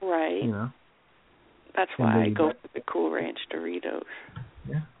the... Right. That's why I go for the Cool Ranch Doritos.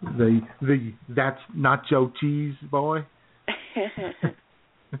 Yeah. That's nacho cheese, boy.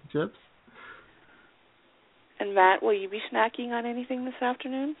 Chips. And Matt, will you be snacking on anything this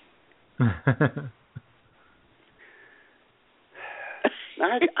afternoon? I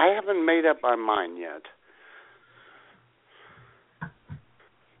haven't made up my mind yet.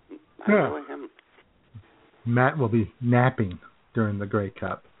 I really haven't. Matt will be napping during the Grey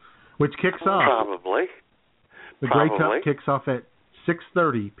Cup, which kicks off. Probably. The Grey Cup kicks off at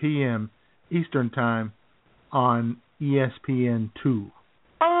 6:30 p.m. Eastern Time on ESPN2.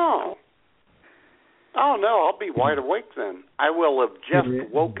 Oh, no, I'll be wide awake then. I will have just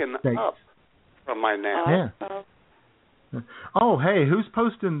woken up from my nap. Yeah. Oh, hey, who's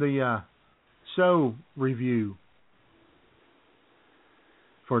posting the show review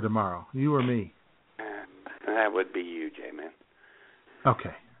for tomorrow? You or me? That would be you, J-Man.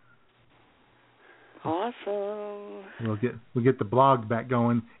 Okay. Awesome. We'll get the blog back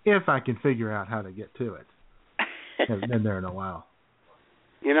going if I can figure out how to get to it. Haven't been there in a while.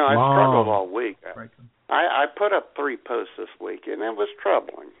 I struggled all week. I put up 3 posts this week, and it was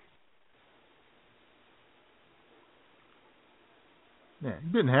troubling. Yeah,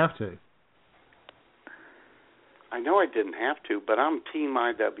 you didn't have to. I know I didn't have to, but I'm Team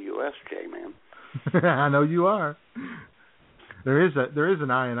IWS, J-Man. I know you are. There is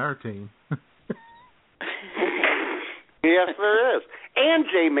an I in our team. Yes, there is. And,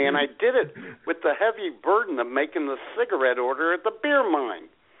 J-Man, I did it with the heavy burden of making the cigarette order at the beer mine.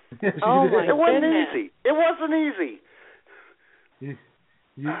 Oh, my It wasn't easy. It wasn't easy. You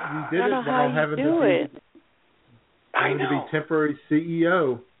did it while having to be temporary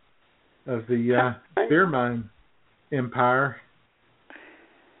CEO of the beer mine empire.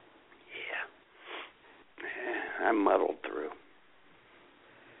 Yeah. I muddled through.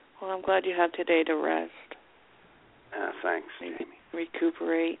 Well, I'm glad you have today to rest. Thanks, Jamie.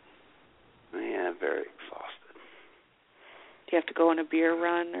 Recuperate. Yeah, very exhausted. Do you have to go on a beer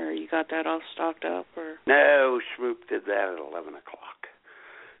run, or you got that all stocked up, or? No, Schmoop did that at 11 o'clock.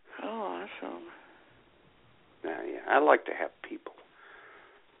 Oh, awesome. Yeah, I like to have people.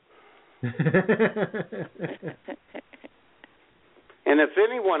 And if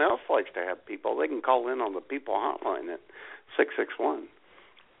anyone else likes to have people, they can call in on the people hotline at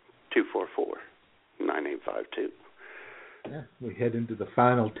 661-244-9852. Yeah, we head into the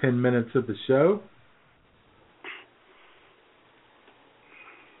final 10 minutes of the show.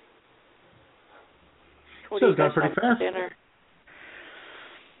 Show's gone pretty fast. Dinner?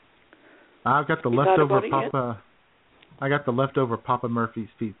 I've got the leftover Papa. I got the leftover Papa Murphy's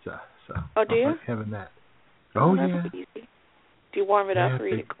pizza. So oh, do you? I'm having that. Oh yeah. Easy. Do you warm it up or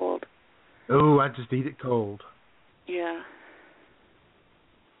eat it cold? Oh, I just eat it cold. Yeah.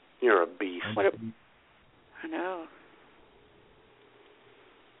 You're a beast. I know.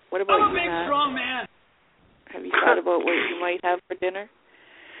 What about you, Matt? I'm a big, strong man. Have you thought about what you might have for dinner?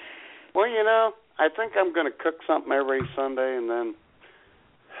 Well, I think I'm going to cook something every Sunday, and then,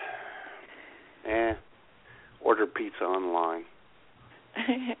 order pizza online.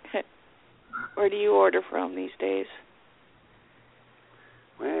 Where do you order from these days?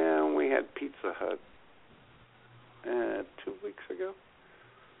 Well, we had Pizza Hut 2 weeks ago.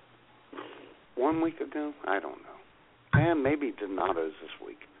 1 week ago? I don't know. And maybe Donato's this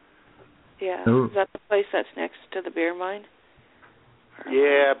week. Yeah. Ooh. Is that the place that's next to the beer mine?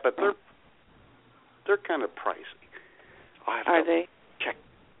 Yeah, but they're kind of pricey. Are they? Check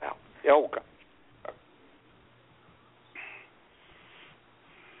it out. Oh, God.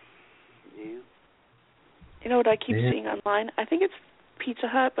 Yeah. You know what I keep seeing online? I think it's Pizza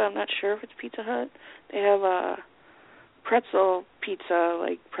Hut, but I'm not sure if it's Pizza Hut. They have a pretzel pizza,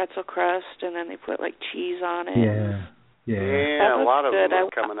 like pretzel crust, and then they put like cheese on it. Yeah, a lot of them are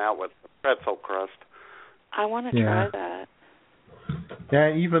coming out with pretzel crust. I want to try that.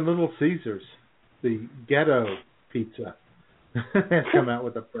 Yeah, even Little Caesars, the ghetto pizza, has come out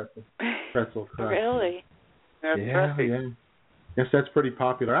with a pretzel crust. Really? Yeah. Yes, that's pretty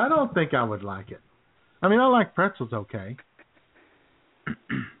popular. I don't think I would like it. I mean, I like pretzels okay.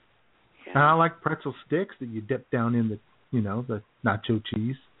 And I like pretzel sticks that you dip down in the nacho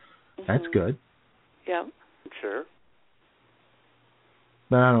cheese. That's good. Yeah. Sure.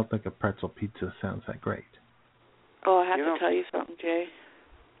 But I don't think a pretzel pizza sounds that great. Oh, I have to tell you something, Jay.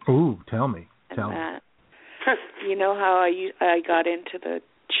 Ooh, tell me. Tell me. You know how I got into the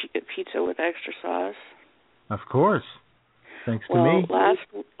pizza with extra sauce? Of course. Thanks to me. Well,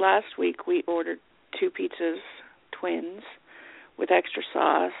 last week we ordered 2 pizzas, twins, with extra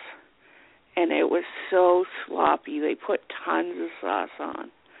sauce, and it was so sloppy. They put tons of sauce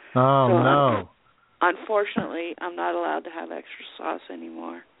on. Oh, so no. Unfortunately, I'm not allowed to have extra sauce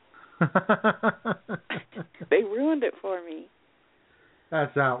anymore. They ruined it for me.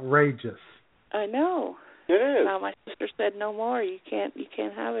 That's outrageous. I know. It is. Now my sister said no more. You can't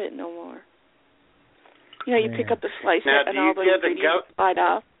have it no more. You know, you pick up the slice and all the ingredients slide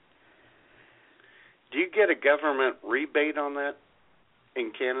off. Do you get a government rebate on that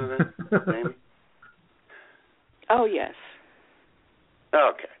in Canada, Amy? Oh, yes.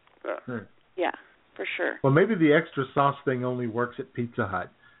 Okay. Yeah, for sure. Well, maybe the extra sauce thing only works at Pizza Hut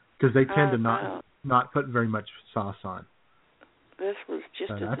because they tend to not put very much sauce on. This was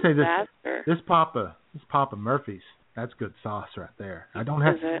just a disaster. This Papa Murphy's, that's good sauce right there. They don't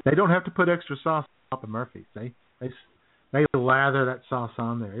have to put extra sauce on Papa Murphy's. They lather that sauce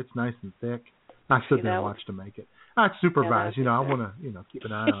on there. It's nice and thick. I stood there and watched them make it. I supervise, I want to, keep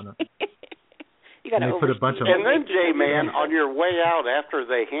an eye on it. You got to put a bunch of. And then, Jay, man, on your way out after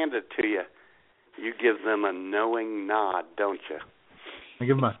they hand it to you, you give them a knowing nod, don't you? I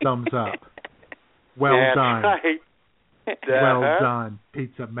give them a thumbs up. Well That's done. Right. Well done,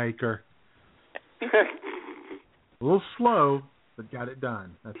 pizza maker. A little slow, but got it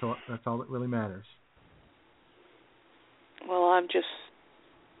done. That's all that really matters. Well, I'm just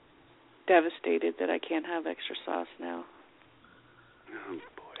devastated that I can't have extra sauce now. Oh,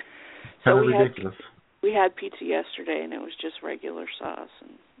 boy. Kind of ridiculous. We had pizza yesterday, and it was just regular sauce,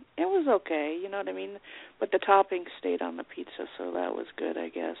 and it was okay, you know what I mean? But the topping stayed on the pizza, so that was good, I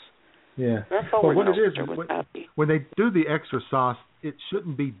guess. Yeah. That's all what it is, when they do the extra sauce, it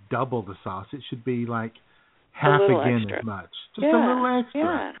shouldn't be double the sauce. It should be like half again extra. As much. Just a little extra.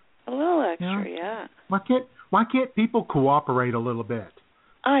 Yeah, a little extra, yeah. Why can't people cooperate a little bit?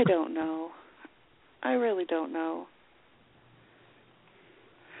 I don't know. I really don't know.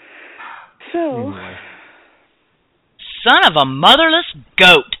 So, anyway. Son of a motherless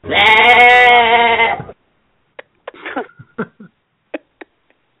goat.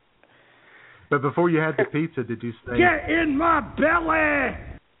 But before you had the pizza, did you say... Get in my belly!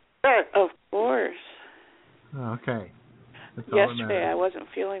 Of course. Oh, okay. Yesterday I wasn't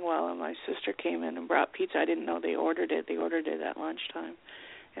feeling well, and my sister came in and brought pizza. I didn't know they ordered it. They ordered it at lunchtime.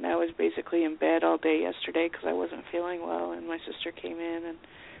 And I was basically in bed all day yesterday because I wasn't feeling well, and my sister came in and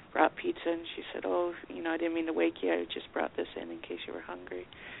brought pizza, and she said, I didn't mean to wake you. I just brought this in case you were hungry.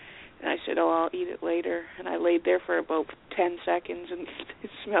 And I said, I'll eat it later. And I laid there for about 10 seconds, and it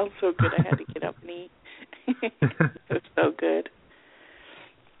smelled so good I had to get up and eat. It was so good.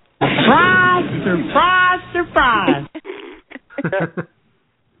 Surprise, surprise, surprise.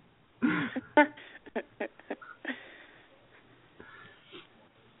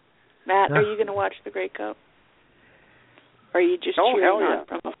 Matt, are you going to watch the Grey Cup? Or are you just cheering on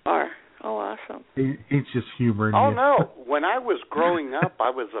from afar? Oh, awesome. He's just humoring you. Oh, no. When I was growing up, I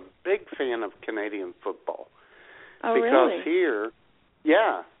was a big fan of Canadian football. Oh, because really?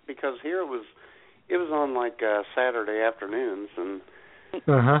 Because here it was on like Saturday afternoons. And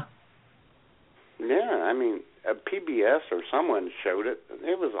Uh-huh. Yeah, I mean, PBS or someone showed it.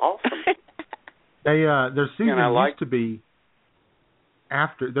 It was awesome. Their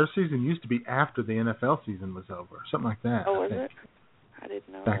season used to be after the NFL season was over, something like that. Oh, was it? I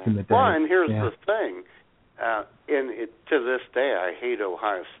didn't know. Back in the day. Well, and here's the thing. To this day, I hate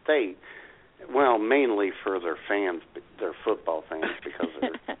Ohio State. Well, mainly for their fans, their football fans, because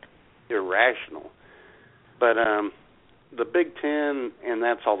they're irrational. But the Big Ten, and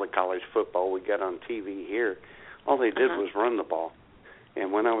that's all the college football we got on TV here, all they did was run the ball.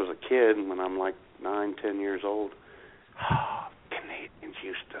 And when I was a kid, when I'm like 9, 10 years old, Canadians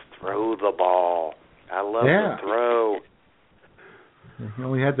used to throw the ball. I love the throw. They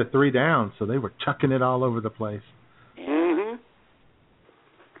only had the 3 downs, so they were chucking it all over the place. Yeah. Mm-hmm.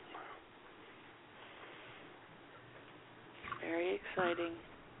 Very exciting.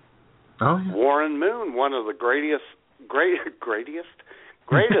 Oh, yeah. Warren Moon, one of the greatest CFL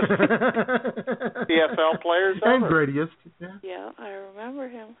players ever. And greatest. Yeah, I remember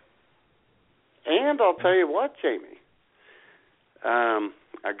him. And I'll tell you what, Jamie,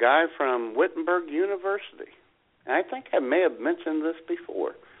 a guy from Wittenberg University. I think I may have mentioned this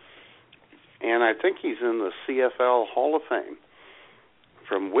before. And I think he's in the CFL Hall of Fame.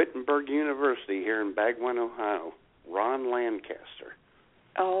 From Wittenberg University here in Bagwin, Ohio, Ron Lancaster.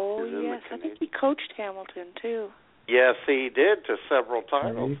 Oh, yes. I think he coached Hamilton, too. Yes, he did, to several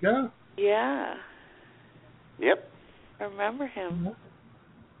titles. There you go. Yeah. Yep. I remember him.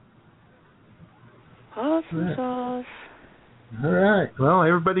 Awesome sauce. All right. Well,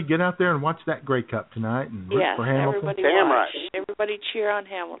 everybody get out there and watch that Grey Cup tonight and root for Hamilton. Everybody Damn watch. right. Everybody cheer on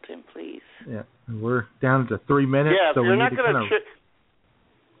Hamilton, please. Yeah. And we're down to 3 minutes, yeah, so we need to kind of...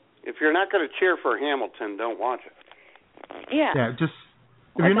 If you're not going to cheer for Hamilton, don't watch it. Yeah. Yeah, just...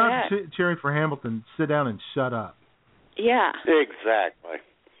 If you're not cheering for Hamilton, sit down and shut up. Yeah. Exactly.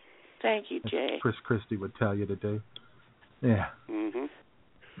 Thank you, Jay. That's Chris Christie would tell you to do. Yeah. Mm-hmm.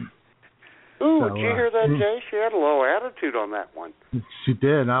 Ooh, So, did you hear that, Jay? She had a little attitude on that one. She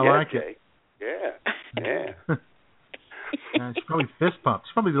did. I like Jay. it. Yeah. She probably fist pumped.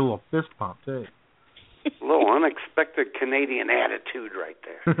 She probably did a little fist pump, too. A little unexpected Canadian attitude right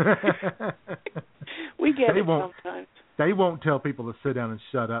there. We get it sometimes. They won't tell people to sit down and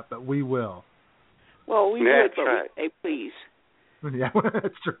shut up, but we will. Well, we would, but we say please. Yeah,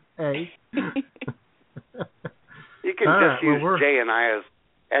 that's true. Hey. You can just use Jay and I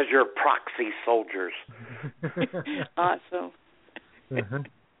as your proxy soldiers. Awesome.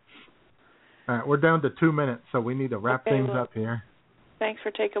 All right, we're down to 2 minutes, so we need to wrap things up here. Thanks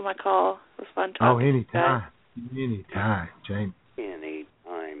for taking my call. It was fun talking. Oh, anytime. Anytime, Jane.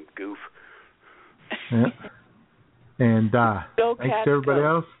 Anytime, goof. Yeah. And go thanks Cats, to everybody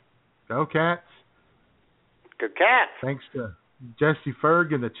go. else. Go Cats. Go Cats. Thanks to Jesse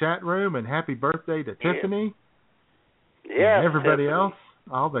Ferg in the chat room, and happy birthday to Tiffany. Yeah. And everybody Tiffany. else,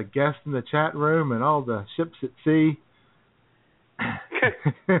 all the guests in the chat room, and all the ships at sea.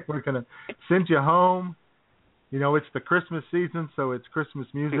 We're going to send you home. You know, it's the Christmas season, so it's Christmas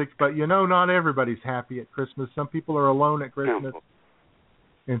music. But, you know, not everybody's happy at Christmas. Some people are alone at Christmas.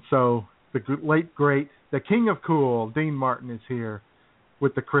 And so the late, great, the king of cool, Dean Martin, is here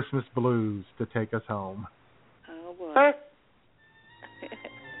with the Christmas blues to take us home. Oh, boy.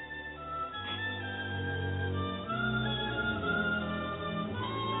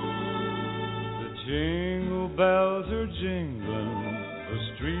 The jingle bells are jingling, the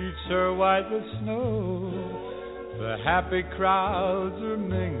streets are white with snow, the happy crowds are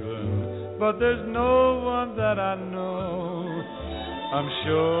mingling, but there's no one that I know. I'm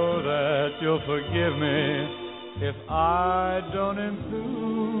sure that you'll forgive me if I don't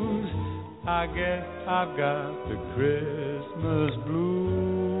enthuse. I guess I've got the Christmas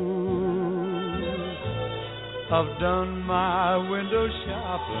blues. I've done my window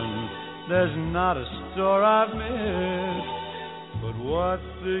shopping, there's not a store I've missed. But what's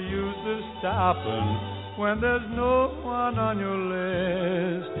the use of stopping when there's no one on your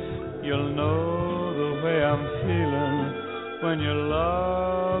list? You'll know the way I'm feeling when you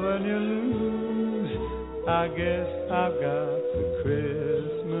love and you lose. I guess I've got the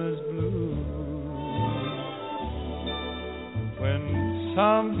Christmas blues. When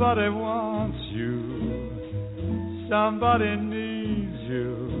somebody wants you, somebody needs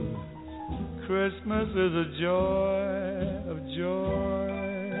you, Christmas is a joy of joy.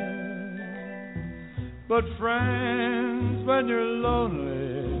 But friends, when you're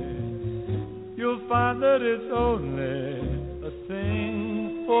lonely, you'll find that it's only a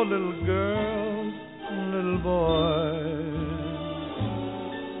thing for little girls and little boys.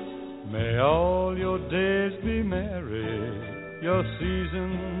 May all your days be merry, your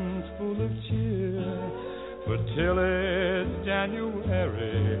seasons full of cheer, but till it's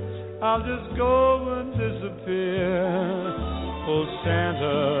January, I'll just go and disappear. Old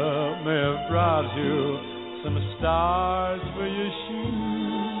Santa may have brought you some stars for your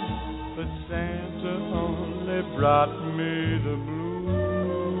shoes, but Santa only brought me the blues.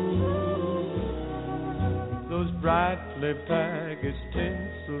 Those brightly packaged,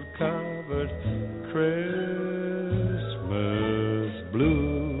 tinsel-covered Christmas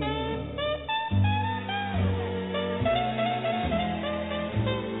blues.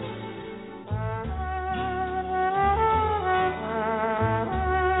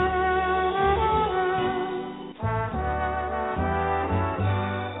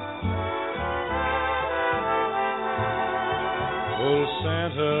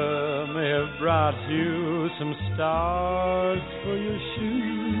 Santa may have brought you some stars for your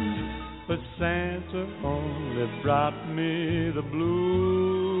shoes, but Santa only brought me the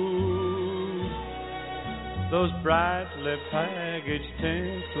blues. Those brightly packaged,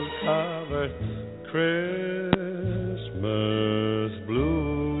 tinsel-covered Christmas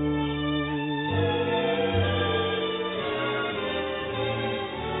blues.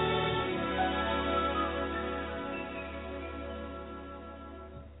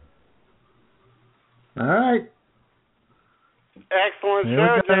 All right. Excellent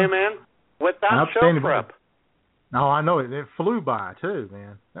show, J-Man. Without show prep. No, I know it. It flew by, too,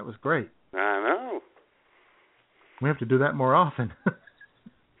 man. That was great. I know. We have to do that more often.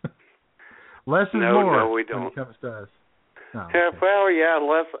 Less is more. No, we don't. When it comes to us. No, yeah, okay. Well, yeah,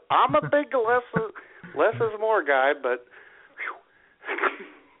 less. I'm a big less is more guy, but.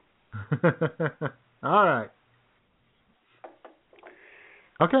 All right.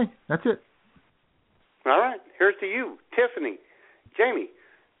 Okay, that's it. All right, here's to you, Tiffany, Jamie,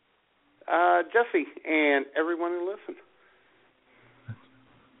 Jesse, and everyone who listens.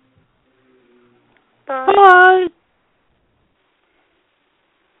 Bye. Bye.